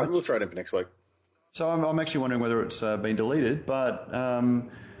 we'll throw it in for next week. So I'm actually wondering whether it's been deleted, but.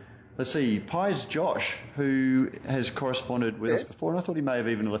 Let's see, Pies Josh, who has corresponded with us before, and I thought he may have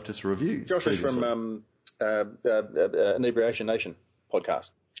even left us a review. Josh previously. Is from Inebriation Nation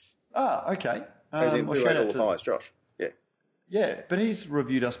podcast. Ah, okay. As in, who ate all the pies, Josh? Yeah. Yeah, but he's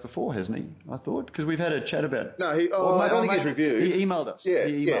reviewed us before, hasn't he? I thought, because we've had a chat about. No, I don't think he's reviewed. He emailed us. Yeah,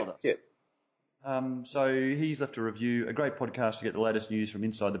 he emailed us. Yeah. So he's left a review, a great podcast to get the latest news from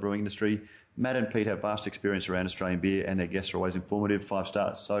inside the brewing industry. Matt and Pete have vast experience around Australian beer, and their guests are always informative. 5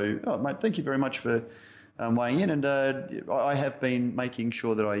 stars. So, mate, thank you very much for weighing in. And I have been making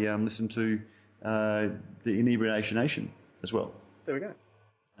sure that I listen to the Inebriation Nation as well. There we go.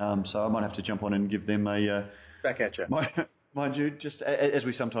 So I might have to jump on and give them a back at you. Mind you, just as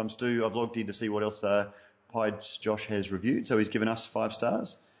we sometimes do, I've logged in to see what else Pied's Josh has reviewed. So he's given us 5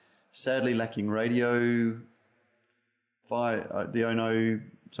 stars. Sadly lacking radio. The Ono.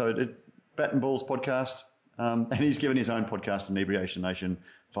 So Bat and Balls podcast. And he's given his own podcast, Inebriation Nation,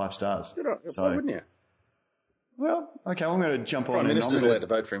 5 stars. Why wouldn't you? Well, okay, I'm going to jump on. Prime Minister's allowed to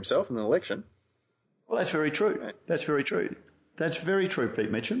vote for himself in an election. Well, that's very true. That's very true. That's very true, Pete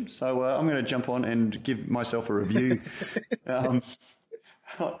Mitchum. So I'm going to jump on and give myself a review on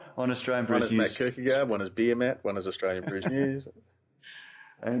Australian Brews News. One is Matt Kierkegaard, one is Beer Matt, one is Australian Brews News.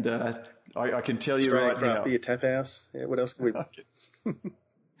 And I can tell you Australian right Craft now. Beer Tap House. Yeah, what else can we...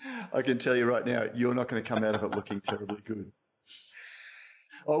 I can tell you right now, you're not going to come out of it looking terribly good.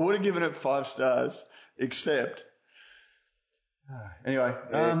 I would have given it 5 stars, except... Anyway,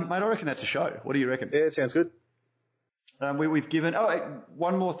 mate, I reckon that's a show. What do you reckon? Yeah, it sounds good. We've given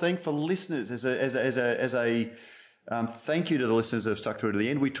one more thing for listeners as a thank you to the listeners that have stuck through to the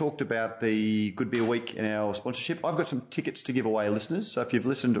end. We talked about the Good Beer Week in our sponsorship. I've got some tickets to give away, listeners. So if you've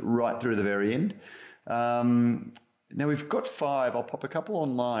listened right through to the very end, now we've got 5. I'll pop a couple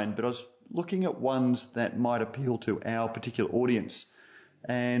online, but I was looking at ones that might appeal to our particular audience.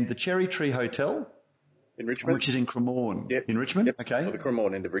 And the Cherry Tree Hotel in Richmond, which is in Cremorne. Yep. In Richmond, yep. Okay. Or the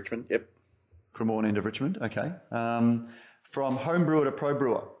Cremorne end of Richmond. Yep. Cremorne end of Richmond, okay. From home brewer to pro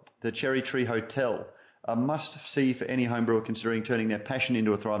brewer, the Cherry Tree Hotel, a must-see for any home brewer considering turning their passion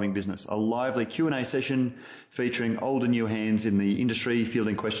into a thriving business. A lively Q&A session featuring old and new hands in the industry,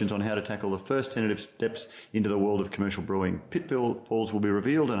 fielding questions on how to tackle the first tentative steps into the world of commercial brewing. Pitfalls will be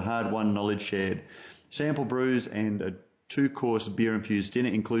revealed and hard-won knowledge shared. Sample brews and a 2-course beer-infused dinner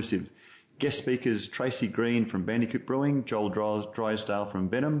inclusive. Guest speakers Tracy Green from Bandicoot Brewing, Joel Drysdale from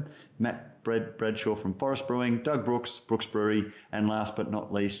Venom, Matt Bradshaw from Forest Brewing, Doug Brooks Brewery, and last but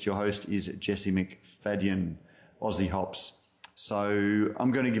not least, your host is Jesse McFadden, Aussie Hops. So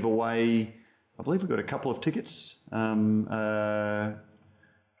I'm going to give away, I believe we've got a couple of tickets, 2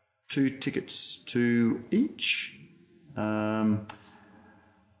 tickets to each. I've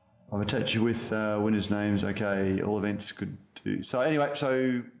attached you with winners' names. Okay, all events could do. So anyway,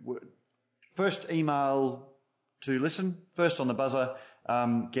 first email to listen, first on the buzzer,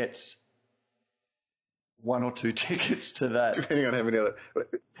 gets 1 or 2 tickets to that. Depending on how many other...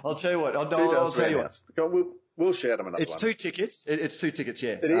 I'll tell you what. I'll tell you what. We'll shout them another it's one. 2 tickets. It's 2 tickets,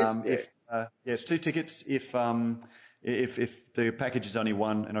 yeah. It is? It's 2 tickets. If the package is only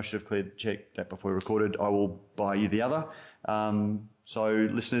 1, and I should have checked that before we recorded, I will buy you the other. So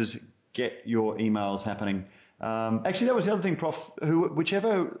listeners, get your emails happening. Actually, that was the other thing, Prof.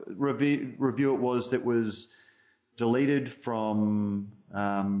 Whichever review it was that was deleted from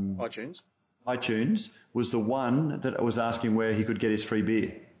iTunes was the one that was asking where he could get his free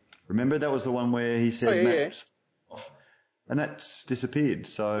beer. Remember, that was the one where he said maps off, and that's disappeared.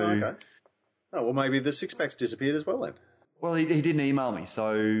 So, okay. Oh well, maybe the 6-pack's disappeared as well then. Well, he didn't email me, so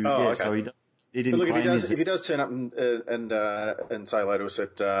okay. So he didn't. But look, claim if he does turn up and say hello to us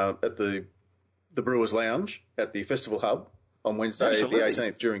at the Brewers Lounge at the Festival Hub on Wednesday, Absolutely. the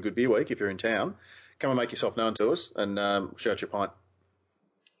 18th during Good Beer Week, if you're in town, come and make yourself known to us and shout your pint.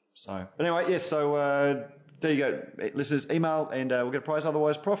 So, but anyway, yes. So there you go, listeners. Email and we'll get a prize.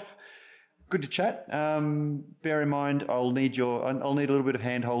 Otherwise, Prof, good to chat. Bear in mind, I'll need a little bit of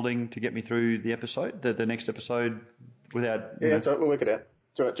hand holding to get me through the episode, the next episode, without. Yeah, so we'll work it out.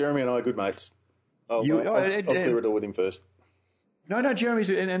 It's all right. Jeremy and I are good mates. I'll clear it all with him first. No, Jeremy's,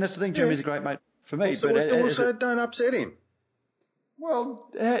 and that's the thing. Jeremy's a great mate for me. So don't upset him. Well,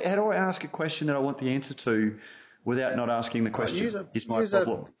 how do I ask a question that I want the answer to without not asking the question? Is my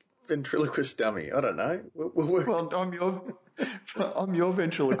problem. Ventriloquist dummy. I don't know. Well, I'm your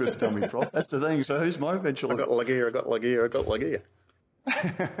ventriloquist dummy, Prof. That's the thing. So who's my ventriloquist? I got Laguerre.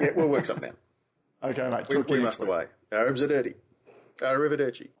 Yeah, we'll work something out. Okay, mate. We must away. Our ribs are dirty. Our river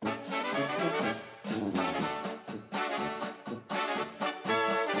dirty.